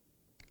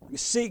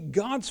seek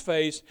God's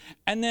face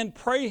and then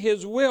pray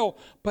His will,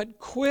 but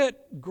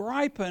quit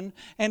griping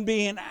and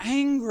being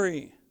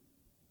angry.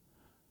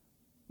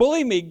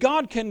 Believe me,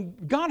 God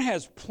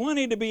has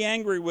plenty to be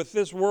angry with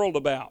this world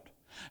about,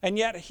 and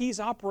yet He's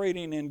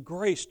operating in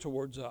grace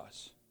towards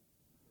us.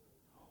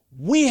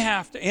 We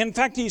have to, in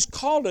fact, He's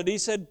called it. He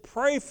said,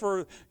 pray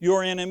for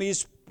your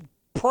enemies,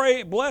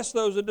 pray, bless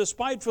those that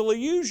despitefully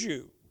use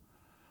you.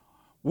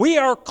 We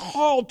are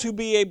called to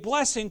be a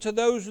blessing to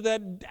those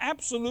that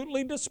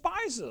absolutely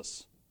despise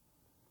us.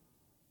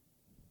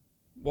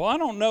 Well, I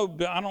don't know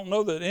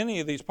that any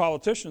of these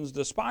politicians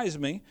despise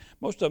me.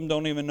 Most of them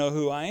don't even know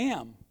who I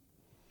am.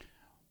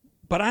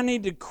 But I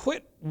need to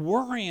quit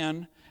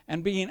worrying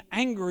and being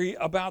angry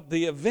about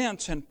the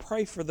events and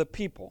pray for the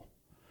people.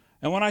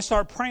 And when I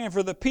start praying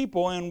for the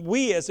people, and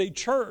we as a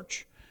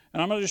church,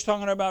 and I'm not just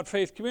talking about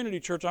Faith Community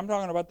Church, I'm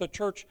talking about the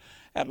church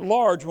at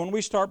large. When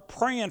we start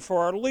praying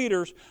for our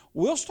leaders,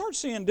 we'll start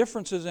seeing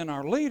differences in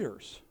our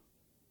leaders.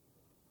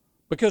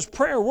 Because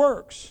prayer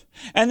works.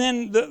 And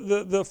then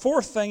the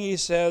fourth thing he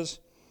says,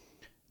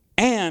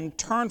 and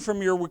turn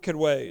from your wicked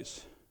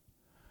ways.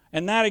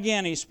 And that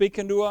again, he's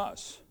speaking to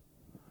us.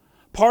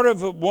 Part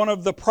of one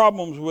of the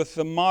problems with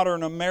the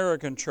modern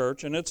American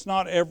church, and it's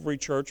not every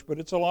church, but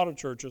it's a lot of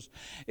churches,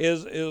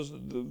 is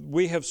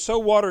we have so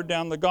watered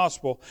down the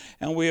gospel,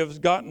 and we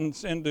have gotten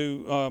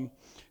into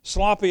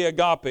sloppy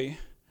agape,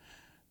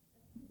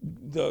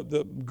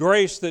 the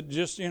grace that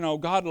just,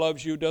 God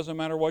loves you, doesn't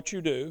matter what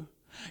you do.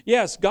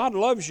 Yes, God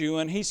loves you,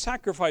 and He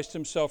sacrificed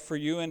Himself for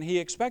you, and He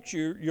expects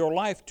your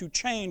life to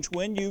change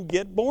when you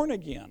get born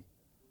again.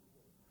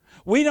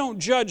 We don't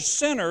judge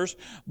sinners,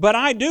 but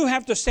I do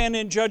have to stand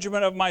in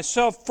judgment of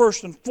myself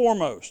first and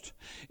foremost.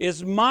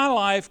 Is my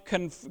life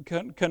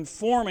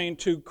conforming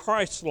to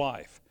Christ's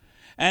life?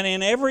 And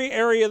in every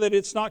area that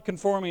it's not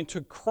conforming to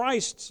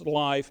Christ's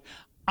life,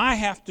 I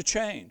have to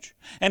change.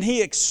 And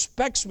He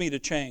expects me to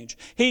change.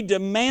 He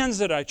demands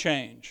that I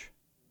change.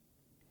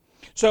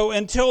 So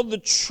until the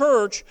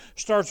church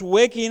starts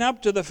waking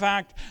up to the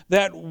fact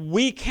that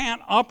we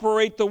can't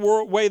operate the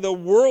way the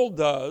world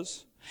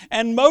does,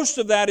 and most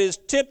of that is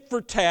tit for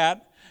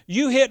tat.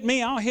 You hit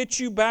me, I'll hit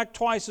you back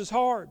twice as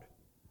hard.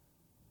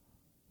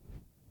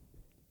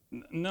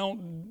 No,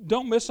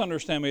 don't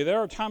misunderstand me. There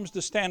are times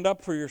to stand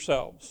up for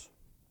yourselves.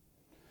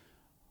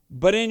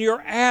 But in your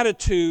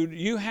attitude,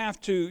 you have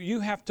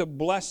to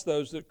bless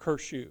those that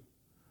curse you.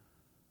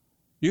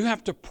 You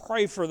have to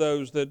pray for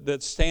those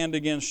that stand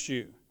against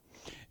you.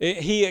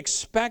 He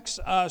expects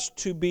us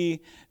to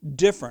be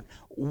different.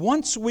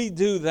 Once we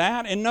do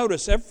that, and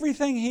notice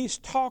everything he's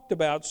talked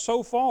about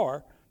so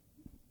far,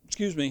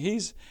 we're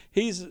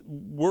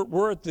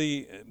at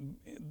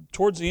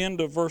towards the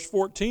end of verse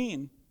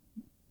 14.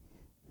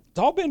 It's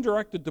all been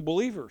directed to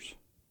believers.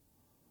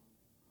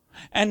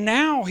 And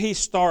now he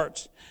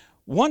starts,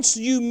 once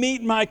you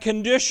meet my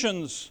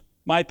conditions,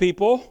 my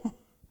people,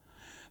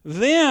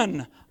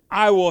 then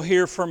I will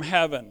hear from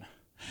heaven.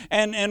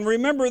 And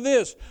remember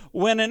this,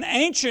 when an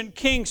ancient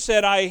king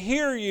said, I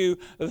hear you,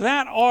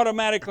 that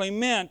automatically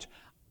meant,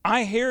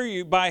 I hear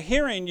you. By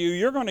hearing you,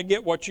 you're going to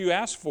get what you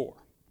asked for.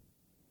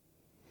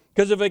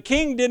 Because if a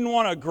king didn't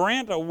want to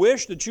grant a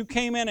wish that you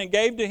came in and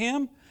gave to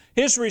him,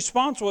 his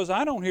response was,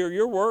 I don't hear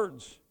your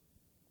words.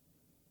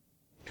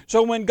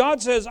 So when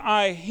God says,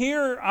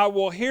 I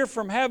will hear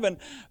from heaven,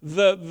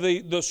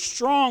 the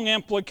strong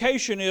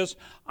implication is,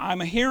 I'm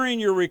hearing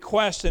your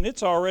request and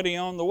it's already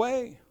on the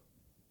way.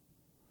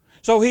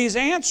 So He's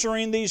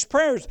answering these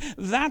prayers.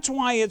 That's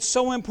why it's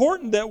so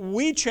important that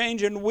we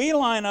change and we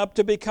line up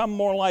to become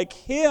more like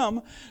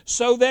Him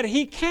so that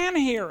He can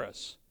hear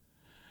us.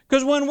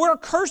 Because when we're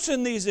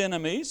cursing these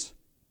enemies,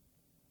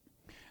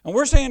 and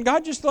we're saying,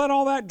 God, just let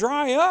all that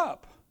dry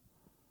up.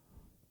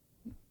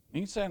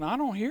 He's saying, I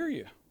don't hear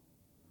you.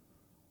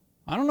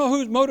 I don't know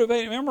who's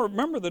motivated.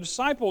 Remember the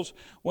disciples,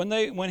 when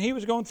He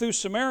was going through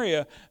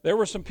Samaria, there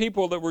were some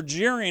people that were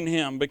jeering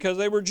Him because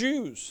they were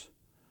Jews.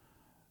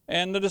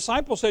 And the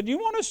disciples said, you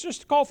want us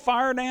just to call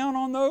fire down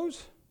on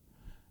those?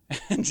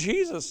 And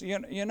Jesus,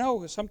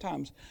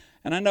 sometimes,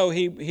 and I know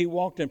he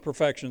walked in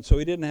perfection, so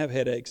He didn't have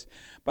headaches.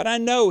 But I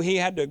know He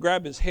had to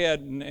grab His head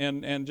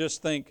and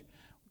just think,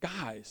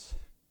 guys,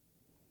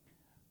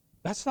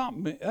 that's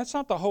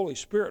not the Holy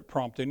Spirit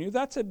prompting you.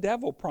 That's a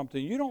devil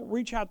prompting you. You don't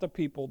reach out to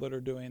people that are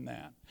doing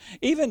that.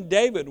 Even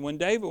David,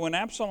 when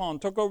Absalom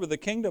took over the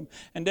kingdom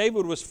and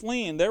David was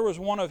fleeing, there was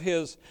one of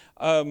his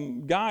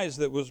guys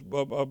that was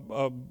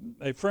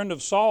a friend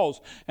of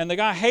Saul's, and the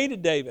guy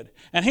hated David.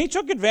 And he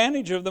took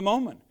advantage of the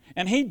moment.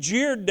 And he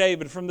jeered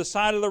David from the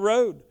side of the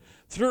road,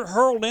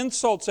 hurled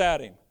insults at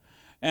him.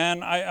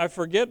 And I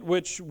forget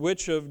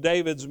which of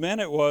David's men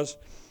it was,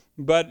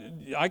 but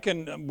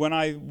when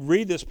I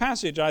read this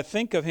passage, I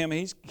think of him,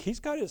 he's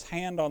got his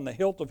hand on the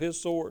hilt of his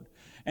sword.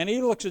 And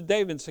he looks at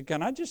David and said,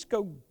 can I just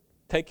go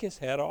take his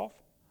head off?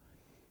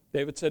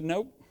 David said,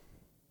 nope.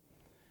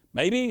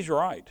 Maybe he's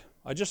right.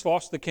 I just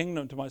lost the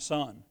kingdom to my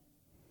son.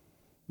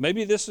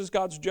 Maybe this is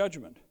God's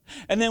judgment.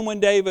 And then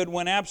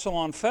when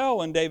Absalom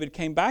fell and David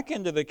came back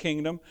into the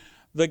kingdom,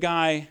 the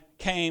guy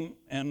came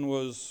and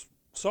was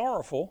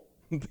sorrowful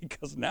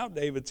because now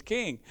David's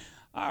king.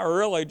 I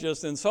really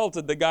just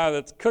insulted the guy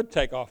that could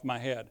take off my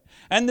head.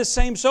 And the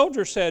same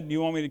soldier said,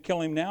 you want me to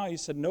kill him now? He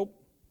said, nope.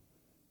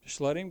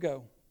 Just let him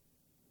go.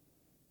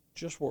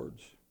 Just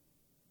words.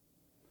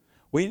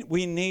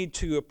 We need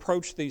to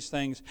approach these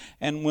things,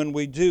 and when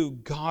we do,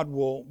 God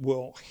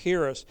will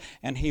hear us,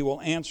 and He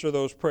will answer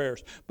those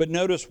prayers. But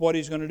notice what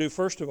He's going to do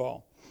first of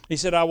all. He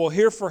said, I will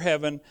hear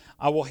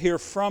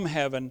from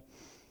heaven,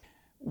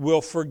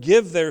 will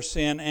forgive their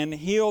sin, and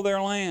heal their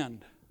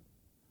land.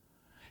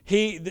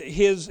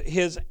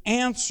 His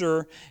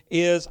answer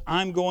is,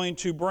 I'm going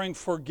to bring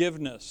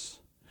forgiveness.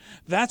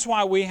 That's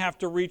why we have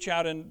to reach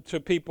out to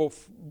people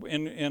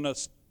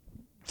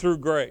through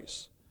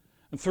grace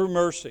and through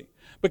mercy.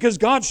 Because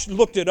God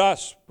looked at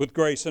us with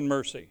grace and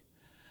mercy.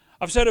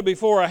 I've said it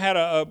before, I had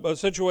a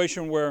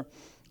situation where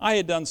I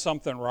had done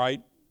something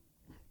right.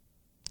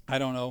 I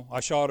don't know, I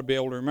ought to be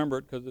able to remember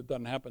it because it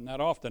doesn't happen that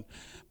often.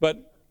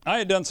 But I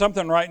had done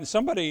something right,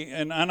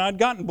 and I'd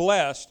gotten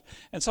blessed,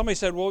 and somebody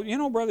said,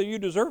 well, brother, you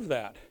deserve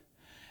that.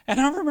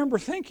 And I remember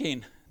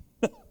thinking,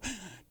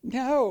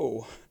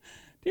 no,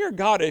 dear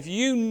God, if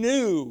you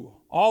knew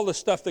all the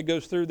stuff that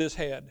goes through this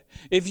head,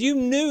 if you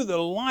knew the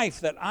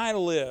life that I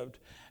lived,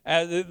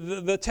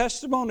 the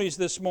testimonies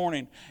this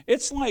morning,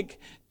 it's like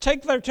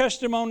take their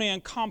testimony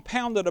and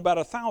compound it about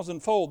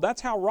 1,000-fold.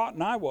 That's how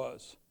rotten I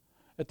was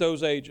at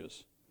those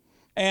ages.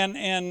 And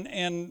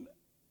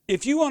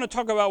if you want to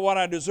talk about what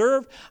I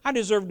deserve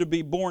to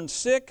be born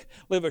sick,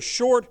 live a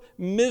short,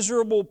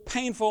 miserable,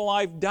 painful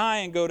life, die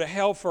and go to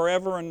hell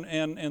forever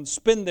and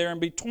spin there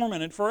and be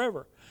tormented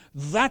forever.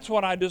 That's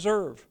what I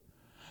deserve.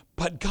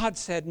 But God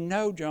said,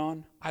 no,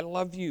 John, I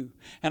love you,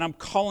 and I'm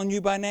calling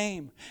you by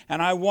name,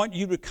 and I want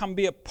you to come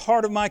be a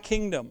part of my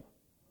kingdom.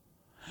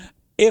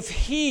 If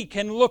He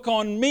can look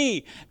on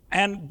me,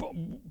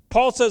 and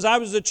Paul says I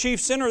was the chief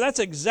sinner, that's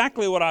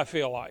exactly what I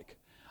feel like.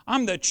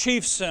 I'm the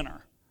chief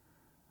sinner.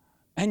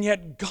 And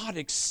yet God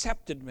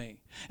accepted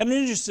me. And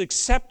He just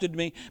accepted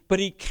me, but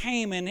He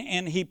came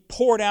and He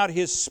poured out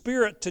His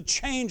Spirit to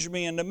change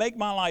me and to make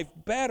my life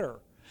better.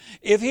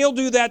 If He'll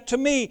do that to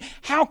me,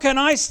 how can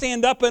I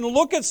stand up and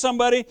look at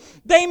somebody?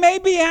 They may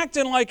be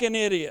acting like an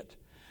idiot.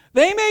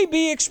 They may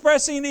be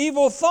expressing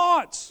evil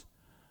thoughts.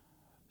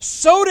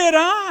 So did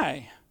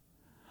I.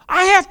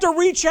 I have to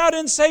reach out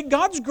and say,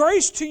 God's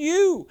grace to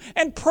you,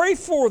 and pray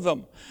for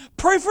them.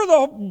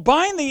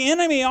 Bind the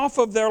enemy off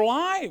of their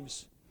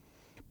lives.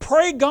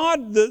 Pray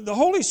God, the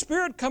Holy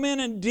Spirit come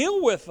in and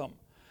deal with them.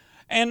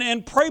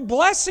 And pray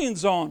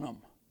blessings on them.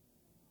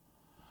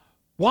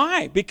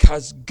 Why?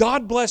 Because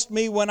God blessed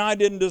me when I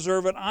didn't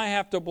deserve it. I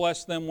have to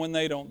bless them when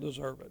they don't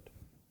deserve it.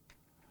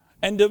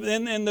 And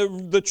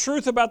the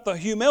truth about the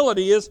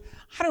humility is,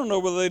 I don't know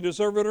whether they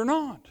deserve it or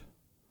not.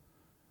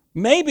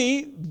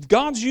 Maybe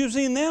God's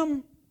using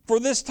them for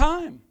this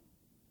time.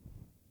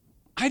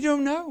 I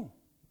don't know.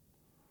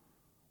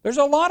 There's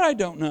a lot I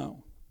don't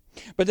know.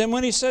 But then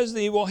when He says that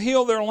He will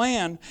heal their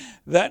land,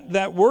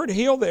 that word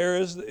heal there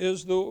is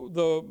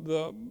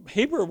the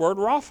Hebrew word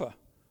Rapha.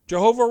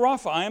 Jehovah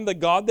Rapha, I am the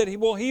God that He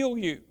will heal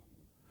you.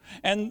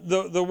 And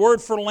the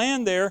word for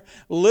land there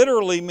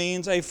literally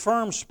means a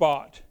firm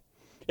spot.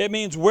 It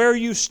means where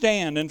you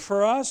stand. And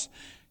for us,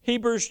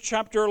 Hebrews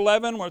chapter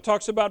 11, where it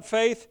talks about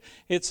faith,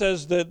 it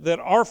says that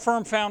our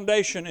firm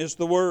foundation is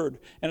the Word,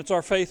 and it's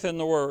our faith in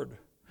the Word.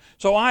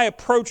 So I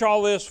approach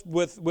all this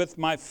with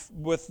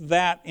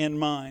that in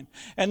mind.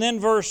 And then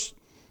 2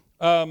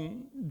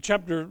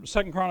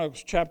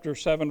 Chronicles chapter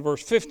 7,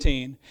 verse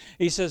 15,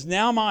 he says,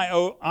 now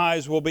my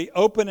eyes will be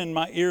open and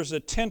my ears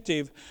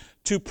attentive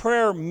to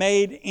prayer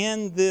made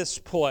in this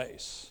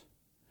place.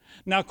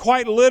 Now,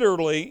 quite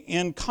literally,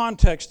 in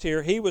context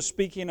here, he was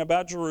speaking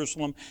about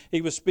Jerusalem.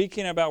 He was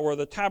speaking about where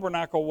the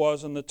tabernacle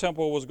was and the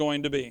temple was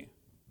going to be.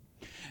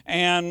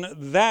 And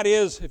that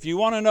is, if you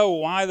want to know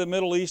why the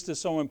Middle East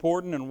is so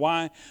important and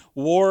why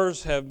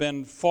wars have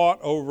been fought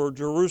over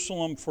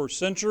Jerusalem for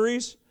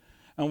centuries,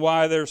 and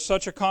why there's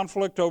such a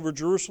conflict over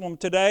Jerusalem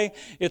today,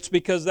 it's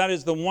because that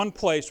is the one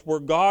place where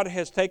God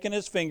has taken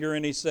His finger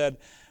and He said,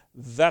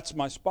 that's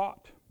my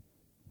spot.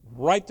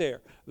 Right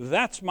there.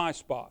 That's my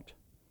spot.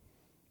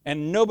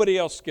 And nobody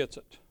else gets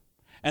it.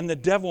 And the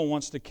devil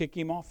wants to kick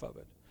him off of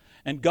it.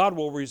 And God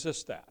will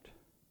resist that.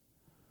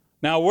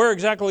 Now, where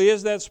exactly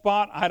is that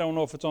spot? I don't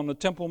know if it's on the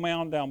Temple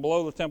Mount, down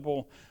below the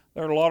temple.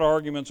 There are a lot of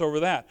arguments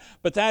over that.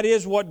 But that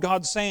is what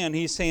God's saying.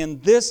 He's saying,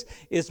 this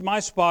is my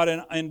spot.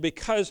 And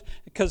because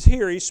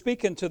here He's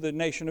speaking to the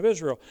nation of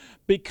Israel.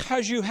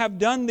 Because you have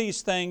done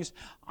these things,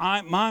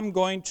 I'm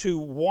going to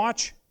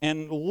watch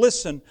and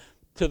listen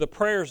to the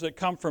prayers that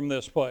come from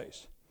this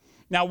place.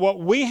 Now, what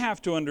we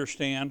have to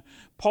understand,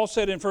 Paul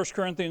said in 1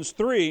 Corinthians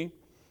 3,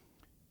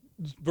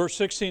 verse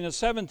 16 and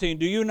 17,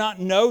 do you not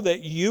know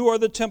that you are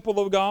the temple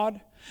of God,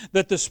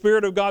 that the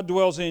Spirit of God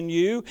dwells in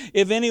you?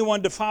 If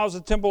anyone defiles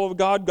the temple of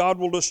God, God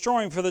will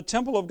destroy him, for the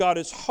temple of God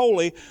is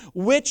holy,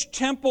 which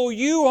temple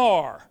you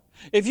are.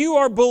 If you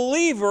are a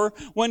believer,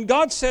 when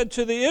God said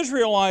to the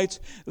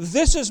Israelites,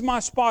 this is my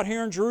spot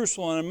here in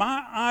Jerusalem, and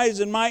my eyes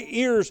and my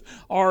ears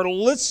are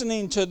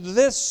listening to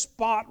this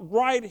spot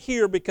right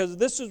here because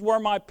this is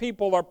where my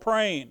people are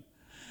praying.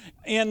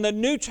 In the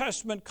New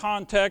Testament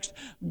context,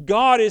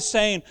 God is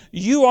saying,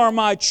 you are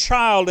my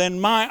child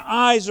and my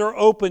eyes are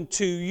open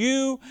to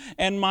you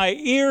and my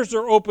ears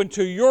are open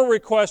to your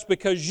request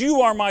because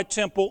you are my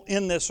temple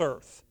in this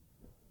earth.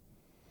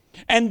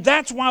 And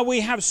that's why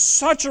we have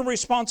such a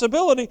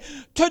responsibility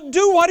to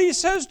do what He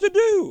says to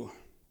do.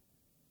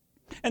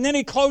 And then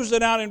he closed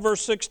it out in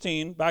verse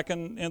 16, back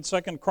in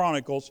 2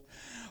 Chronicles.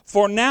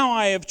 For now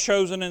I have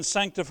chosen and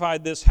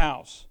sanctified this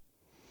house,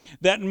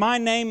 that my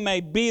name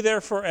may be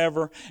there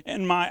forever,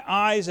 and my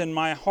eyes and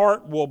my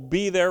heart will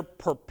be there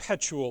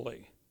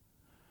perpetually.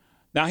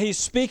 Now he's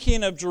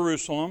speaking of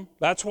Jerusalem.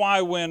 That's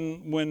why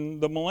when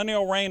the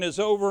millennial reign is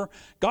over,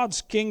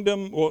 God's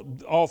kingdom,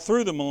 all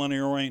through the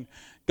millennial reign,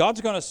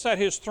 God's going to set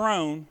His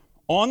throne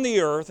on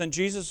the earth, and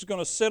Jesus is going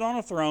to sit on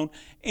a throne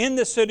in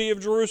the city of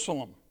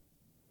Jerusalem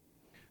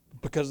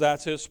because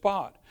that's His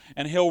spot.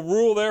 And He'll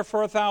rule there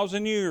for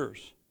 1,000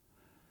 years.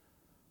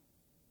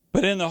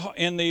 But in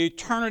the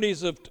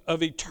eternities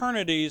of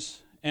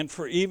eternities, and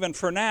even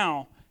for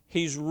now,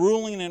 He's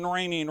ruling and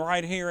reigning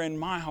right here in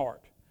my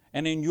heart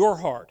and in your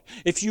heart.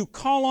 If you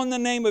call on the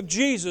name of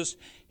Jesus,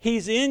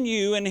 He's in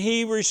you, and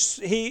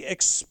He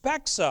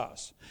expects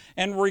us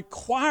and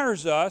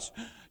requires us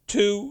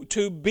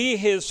to be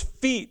His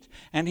feet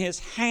and His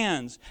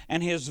hands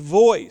and His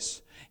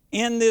voice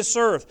in this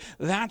earth.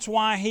 That's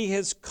why He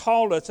has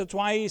called us. That's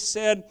why He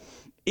said,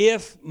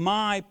 if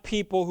my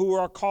people who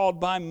are called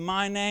by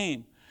my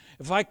name,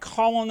 if I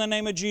call on the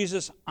name of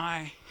Jesus,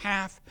 I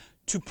have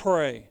to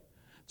pray.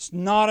 It's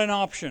not an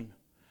option.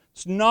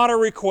 It's not a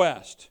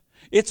request.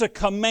 It's a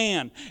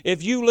command.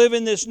 If you live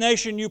in this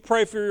nation, you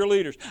pray for your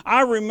leaders.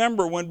 I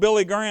remember when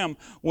Billy Graham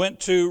went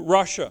to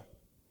Russia,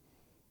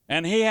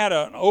 and he had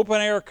an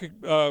open-air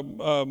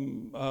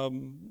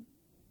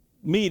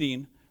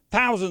meeting,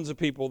 thousands of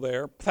people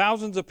there,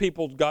 thousands of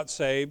people got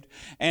saved,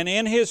 and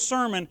in his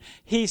sermon,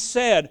 he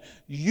said,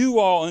 you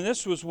all, and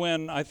this was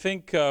when I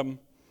think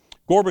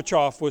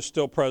Gorbachev was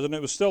still president,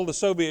 it was still the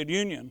Soviet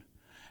Union,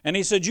 and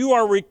he said, you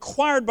are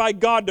required by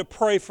God to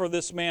pray for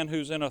this man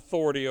who's in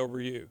authority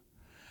over you.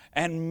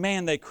 And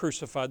man, they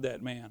crucified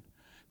that man.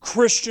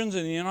 Christians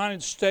in the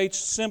United States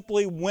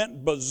simply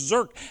went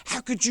berserk. How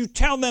could you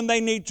tell them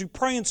they need to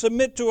pray and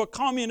submit to a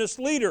communist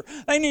leader?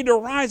 They need to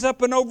rise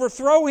up and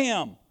overthrow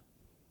him.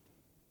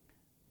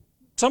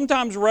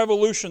 Sometimes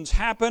revolutions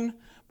happen,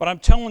 but I'm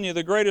telling you,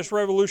 the greatest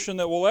revolution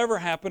that will ever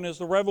happen is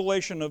the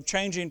revelation of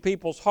changing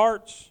people's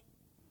hearts.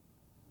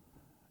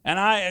 And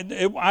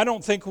I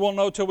don't think we'll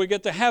know till we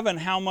get to heaven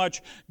how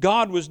much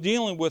God was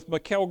dealing with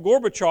Mikhail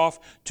Gorbachev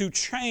to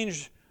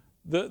change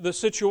the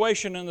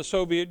situation in the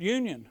Soviet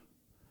Union,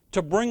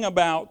 to bring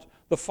about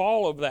the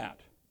fall of that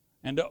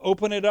and to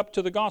open it up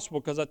to the gospel.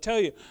 Because I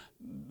tell you,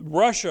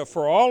 Russia,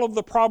 for all of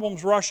the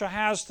problems Russia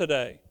has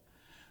today,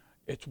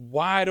 it's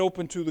wide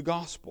open to the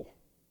gospel.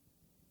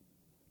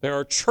 There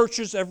are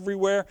churches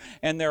everywhere,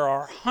 and there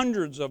are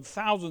hundreds of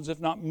thousands, if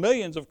not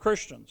millions, of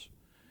Christians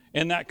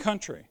in that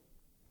country.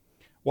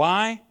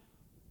 Why?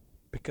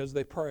 Because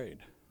they prayed.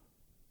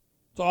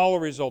 It's all a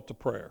result of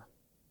prayer.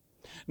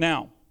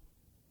 Now,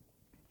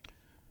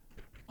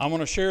 I'm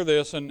going to share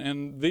this,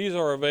 and these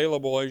are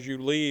available as you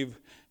leave,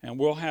 and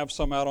we'll have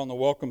some out on the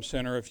Welcome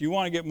Center. If you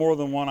want to get more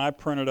than one, I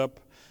printed up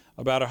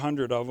about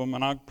 100 of them,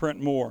 and I'll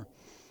print more.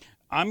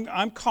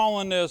 I'm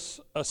calling this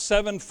a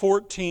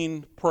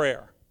 7:14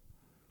 prayer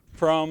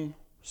from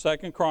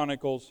 2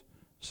 Chronicles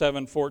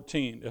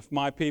 7:14, if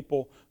my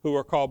people who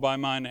are called by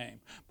my name.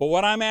 But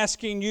what I'm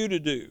asking you to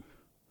do,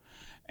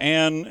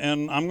 and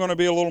I'm going to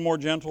be a little more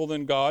gentle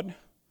than God,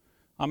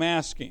 I'm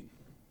asking,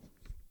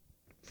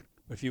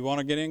 if you want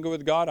to get in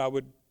with God, I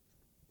would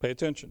pay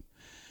attention.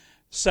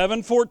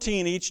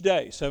 7:14 each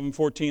day,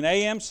 7:14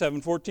 a.m.,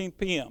 7:14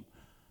 p.m.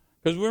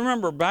 Because we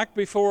remember back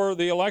before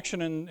the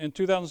election in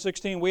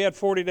 2016, we had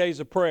 40 days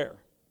of prayer.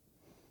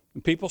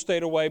 And people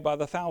stayed away by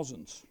the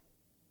thousands.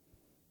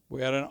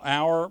 We had an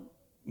hour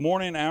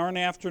morning, hour in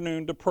the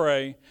afternoon to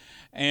pray,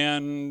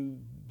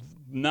 and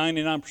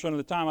 99% of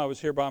the time I was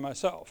here by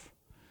myself.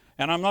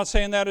 And I'm not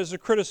saying that as a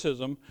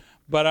criticism,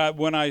 but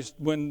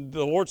when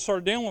the Lord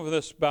started dealing with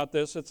us about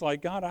this, it's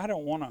like, God, I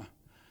don't want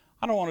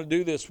to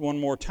do this one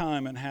more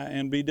time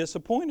and be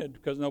disappointed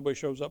because nobody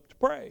shows up to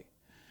pray.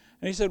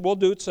 And He said, well,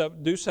 do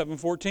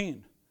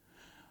 7:14.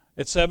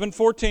 At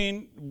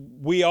 7:14,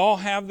 we all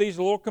have these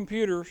little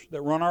computers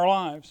that run our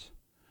lives.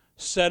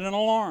 Set an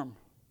alarm.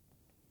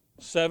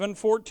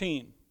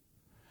 7:14.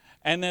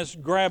 and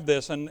grab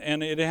this, and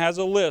it has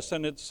a list,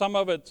 and some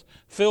of it's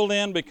filled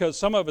in because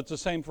some of it's the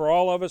same for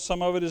all of us,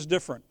 some of it is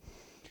different.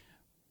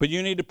 But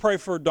you need to pray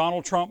for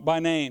Donald Trump by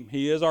name.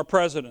 He is our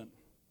president.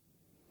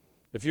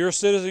 If you're a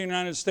citizen of the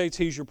United States,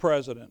 he's your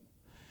president.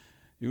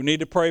 You need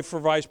to pray for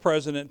Vice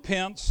President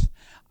Pence.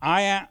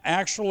 I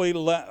actually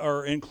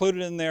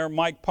included in there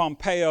Mike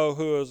Pompeo,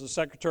 who is the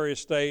Secretary of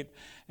State,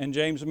 and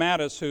James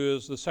Mattis, who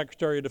is the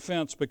Secretary of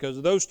Defense,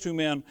 because those two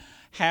men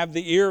have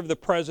the ear of the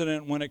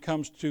president when it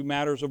comes to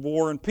matters of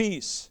war and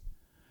peace.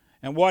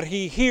 And what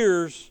he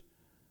hears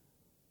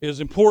is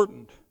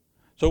important.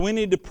 So we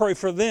need to pray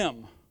for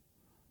them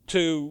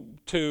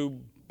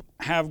to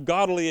have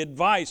godly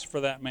advice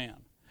for that man.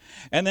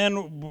 And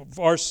then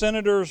our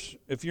senators,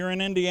 if you're in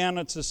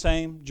Indiana, it's the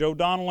same. Joe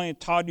Donnelly,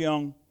 Todd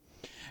Young.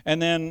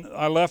 And then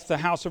I left the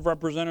House of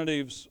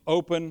Representatives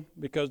open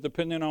because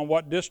depending on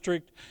what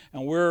district,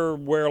 and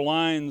where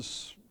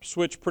lines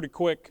switch pretty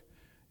quick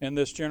in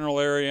this general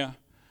area,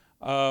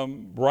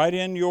 write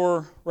in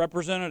your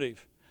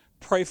representative.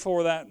 Pray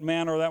for that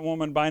man or that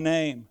woman by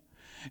name.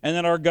 And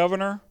then our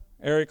governor,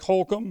 Eric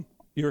Holcomb,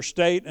 your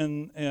state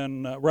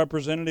and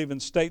representative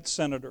and state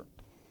senator,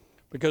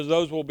 because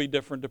those will be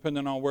different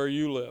depending on where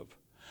you live.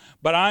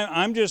 But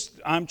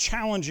I'm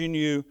challenging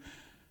you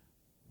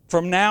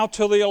from now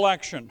till the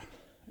election.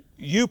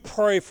 You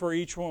pray for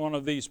each one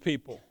of these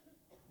people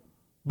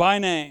by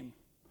name.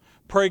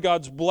 Pray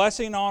God's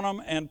blessing on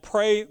them, and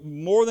pray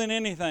more than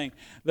anything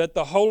that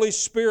the Holy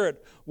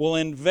Spirit will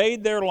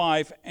invade their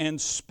life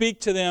and speak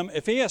to them.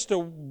 If He has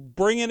to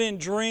bring it in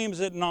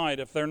dreams at night,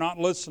 if they're not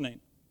listening,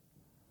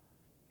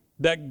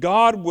 that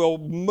God will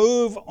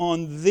move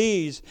on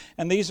these,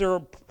 and these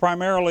are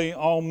primarily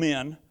all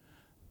men,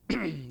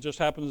 just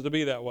happens to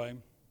be that way,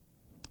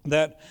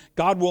 that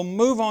God will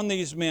move on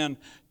these men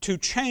to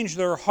change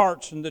their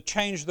hearts and to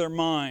change their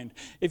mind.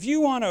 If you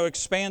want to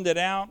expand it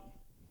out,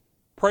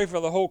 pray for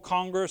the whole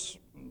Congress,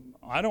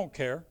 I don't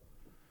care.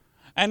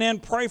 And then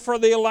pray for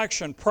the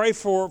election. Pray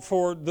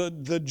for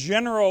the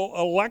general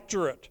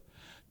electorate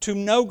to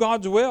know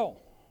God's will.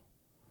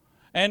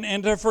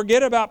 And to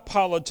forget about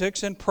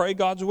politics and pray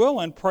God's will.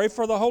 And pray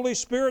for the Holy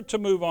Spirit to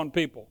move on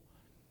people.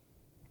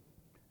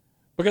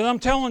 Because I'm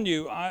telling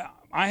you,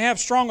 I have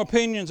strong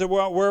opinions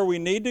about where we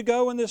need to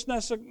go in this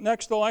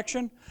next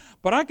election.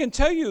 But I can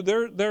tell you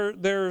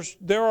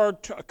there are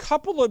a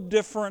couple of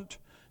different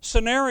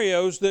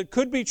scenarios that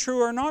could be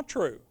true or not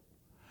true.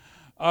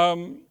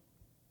 And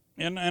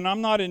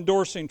I'm not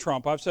endorsing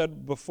Trump. I've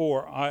said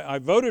before, I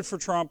voted for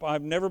Trump.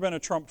 I've never been a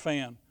Trump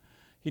fan.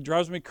 He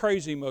drives me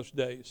crazy most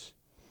days.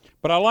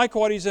 But I like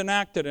what he's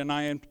enacted, and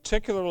I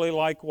particularly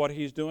like what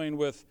he's doing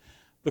with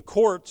the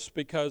courts,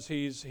 because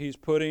he's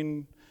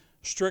putting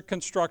strict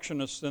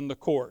constructionists in the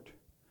court.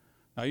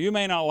 Now, you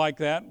may not like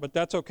that, but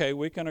that's okay.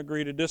 We can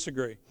agree to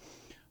disagree.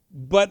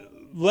 But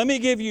let me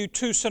give you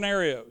two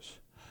scenarios.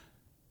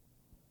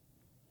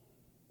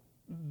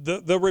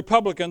 The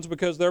Republicans,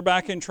 because they're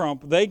backing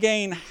Trump, they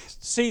gain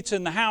seats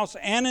in the House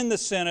and in the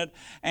Senate,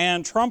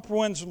 and Trump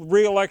wins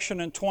re-election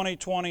in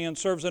 2020 and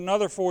serves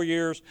another 4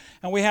 years,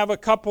 and we have a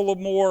couple of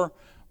more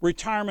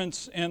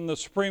retirements in the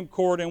Supreme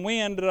Court, and we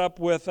ended up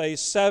with a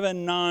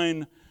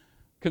 7-9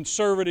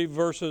 conservative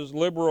versus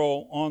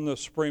liberal on the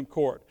Supreme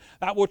Court.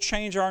 That will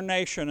change our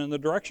nation and the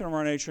direction of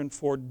our nation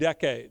for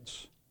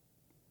decades.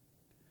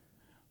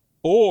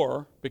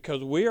 Or,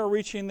 because we are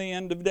reaching the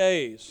end of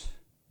days,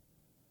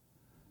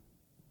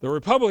 the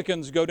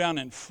Republicans go down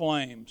in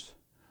flames.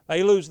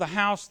 They lose the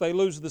House, they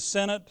lose the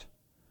Senate.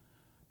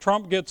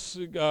 Trump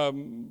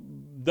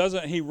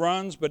he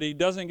runs, but he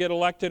doesn't get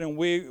elected, and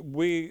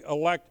we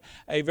elect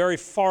a very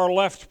far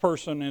left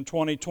person in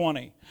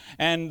 2020.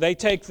 And they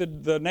take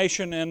the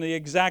nation in the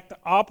exact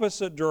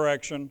opposite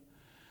direction.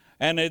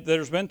 And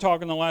there's been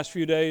talk in the last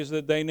few days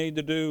that they need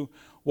to do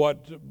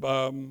what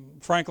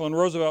Franklin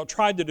Roosevelt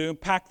tried to do,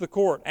 pack the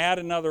court, add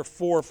another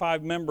 4 or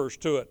 5 members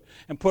to it,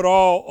 and put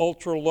all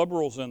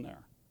ultra-liberals in there.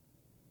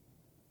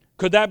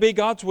 Could that be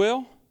God's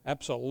will?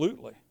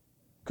 Absolutely.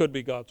 Could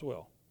be God's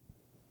will.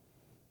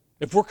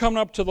 If we're coming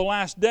up to the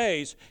last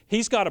days,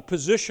 He's got to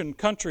position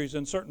countries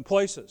in certain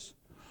places.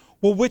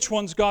 Well, which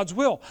one's God's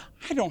will?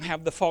 I don't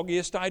have the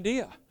foggiest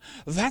idea.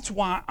 That's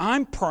why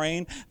I'm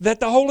praying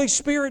that the Holy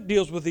Spirit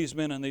deals with these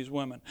men and these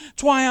women.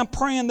 That's why I'm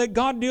praying that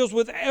God deals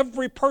with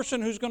every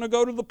person who's going to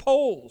go to the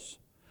polls.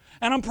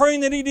 And I'm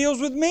praying that He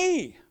deals with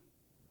me.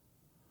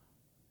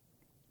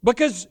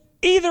 Because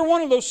either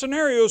one of those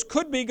scenarios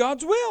could be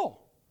God's will.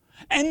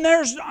 And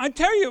I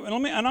tell you,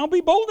 and I'll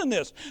be bold in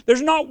this,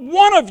 there's not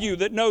one of you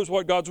that knows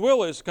what God's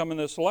will is coming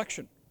this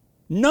election.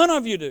 None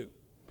of you do.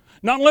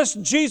 Not unless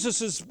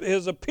Jesus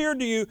has appeared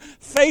to you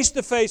face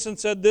to face and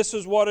said, this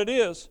is what it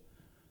is.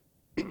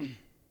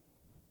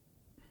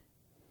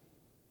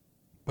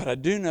 But I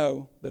do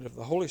know that if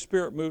the Holy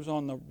Spirit moves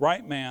on the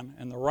right man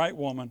and the right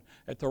woman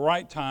at the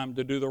right time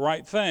to do the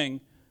right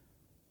thing,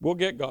 we'll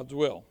get God's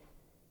will.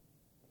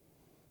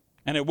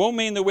 And it won't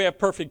mean that we have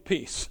perfect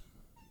peace.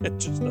 It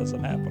just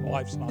doesn't happen.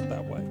 Life's not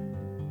that way.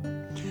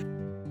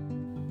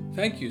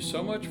 Thank you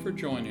so much for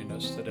joining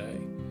us today.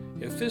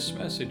 If this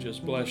message has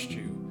blessed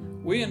you,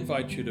 We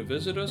invite you to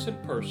visit us in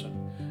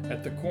person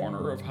at the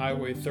corner of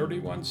Highway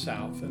 31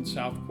 South and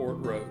Southport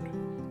Road,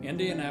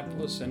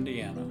 Indianapolis,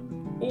 Indiana,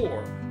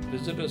 or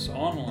visit us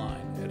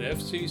online at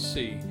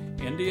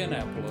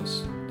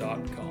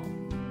fccindianapolis.com.